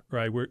demographic,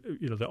 right? We're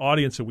the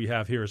audience that we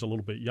have here is a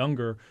little bit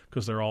younger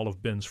because they're all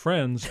of Ben's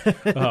friends.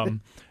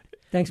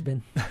 Thanks,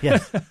 Ben.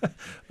 Yes.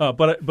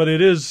 But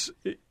it is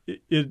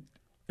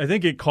I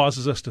think it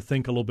causes us to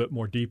think a little bit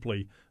more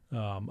deeply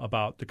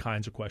about the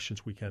kinds of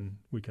questions we can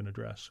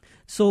address.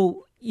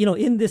 So,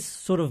 in this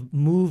sort of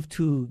move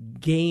to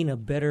gain a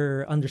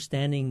better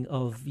understanding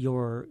of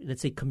your,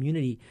 let's say,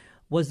 community,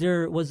 was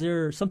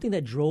there something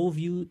that drove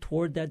you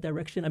toward that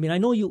direction? I mean, I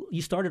know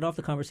you started off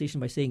the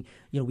conversation by saying,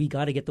 we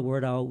got to get the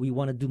word out. We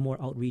want to do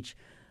more outreach.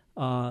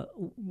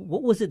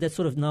 What was it that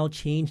sort of now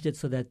changed it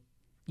so that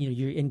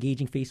you're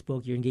engaging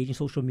Facebook, you're engaging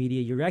social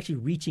media, you're actually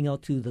reaching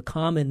out to the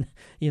common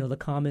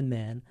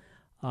man?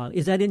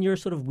 Is that in your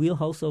sort of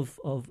wheelhouse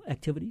of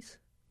activities?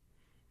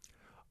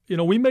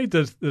 We made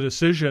the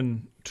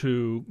decision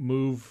to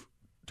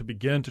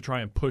begin to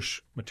try and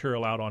push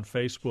material out on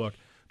Facebook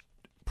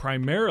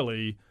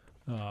primarily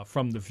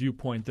from the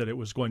viewpoint that it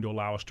was going to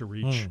allow us to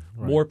reach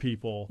more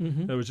people.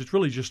 In other words, it's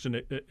really just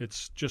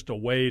a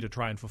way to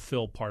try and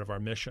fulfill part of our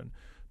mission,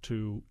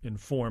 to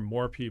inform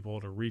more people,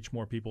 to reach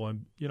more people.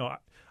 And,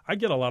 I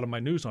get a lot of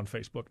my news on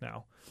Facebook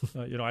now.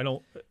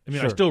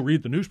 I still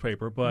read the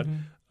newspaper, but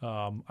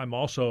I'm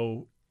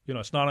also,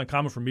 it's not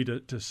uncommon for me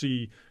to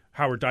see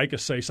Howard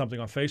Dicus say something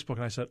on Facebook,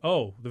 and I said,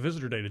 oh, the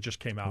visitor data just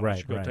came out. I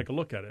should go take a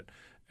look at it.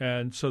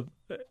 And so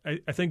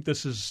I think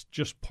this is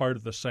just part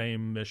of the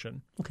same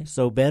mission. Okay.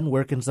 So, Ben,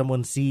 where can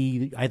someone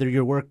see either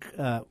your work?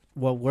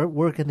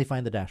 Where can they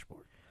find the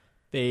dashboard?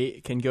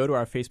 They can go to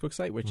our Facebook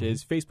site, which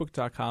is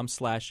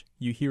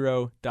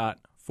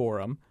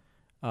facebook.com/uhero.forum,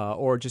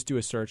 or just do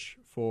a search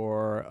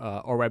for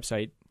our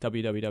website,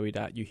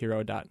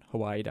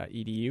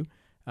 www.uhero.hawaii.edu,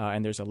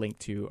 and there's a link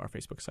to our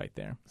Facebook site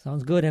there.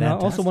 Sounds good. And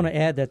Fantastic. I also want to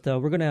add that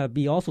we're going to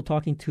be also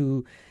talking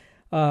to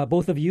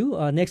both of you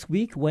next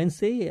week,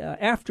 Wednesday,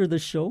 after the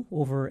show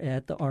over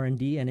at the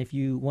R&D. And if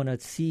you want to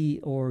see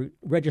or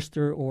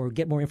register or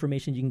get more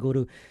information, you can go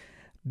to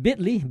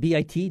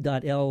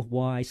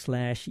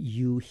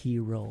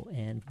bit.ly/UHERO,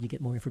 and you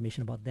get more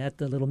information about that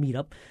little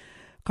meetup.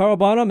 Carl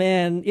Bonham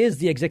is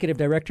the executive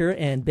director,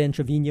 and Ben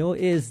Trevino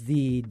is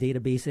the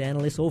database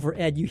analyst over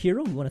at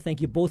UHERO. We want to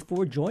thank you both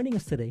for joining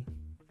us today.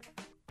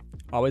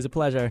 Always a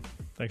pleasure.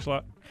 Thanks a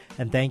lot.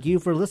 And thank you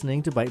for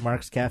listening to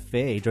Bytemarks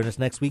Cafe. Join us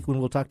next week when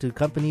we'll talk to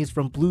companies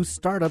from Blue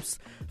Startup's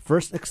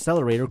first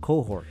accelerator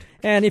cohort.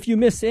 And if you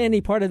miss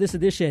any part of this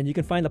edition, you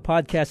can find the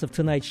podcast of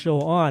tonight's show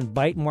on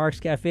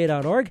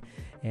bytemarkscafe.org.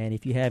 And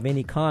if you have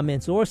any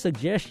comments or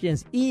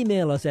suggestions,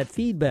 email us at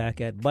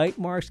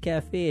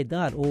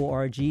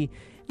feedback@bytemarkscafe.org.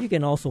 You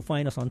can also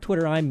find us on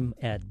Twitter. I'm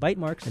at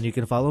Bytemarks. And you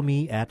can follow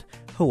me at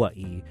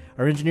Hawaii.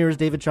 Our engineer is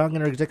David Chong,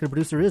 and our executive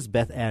producer is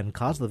Beth Ann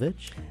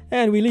Kozlovich.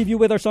 And we leave you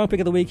with our song pick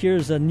of the week.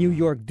 Here's a New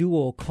York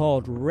duo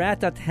called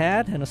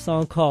Rat-a-Tat and a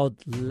song called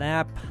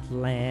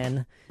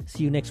Lapland.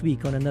 See you next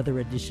week on another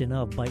edition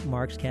of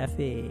Bytemarks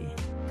Cafe.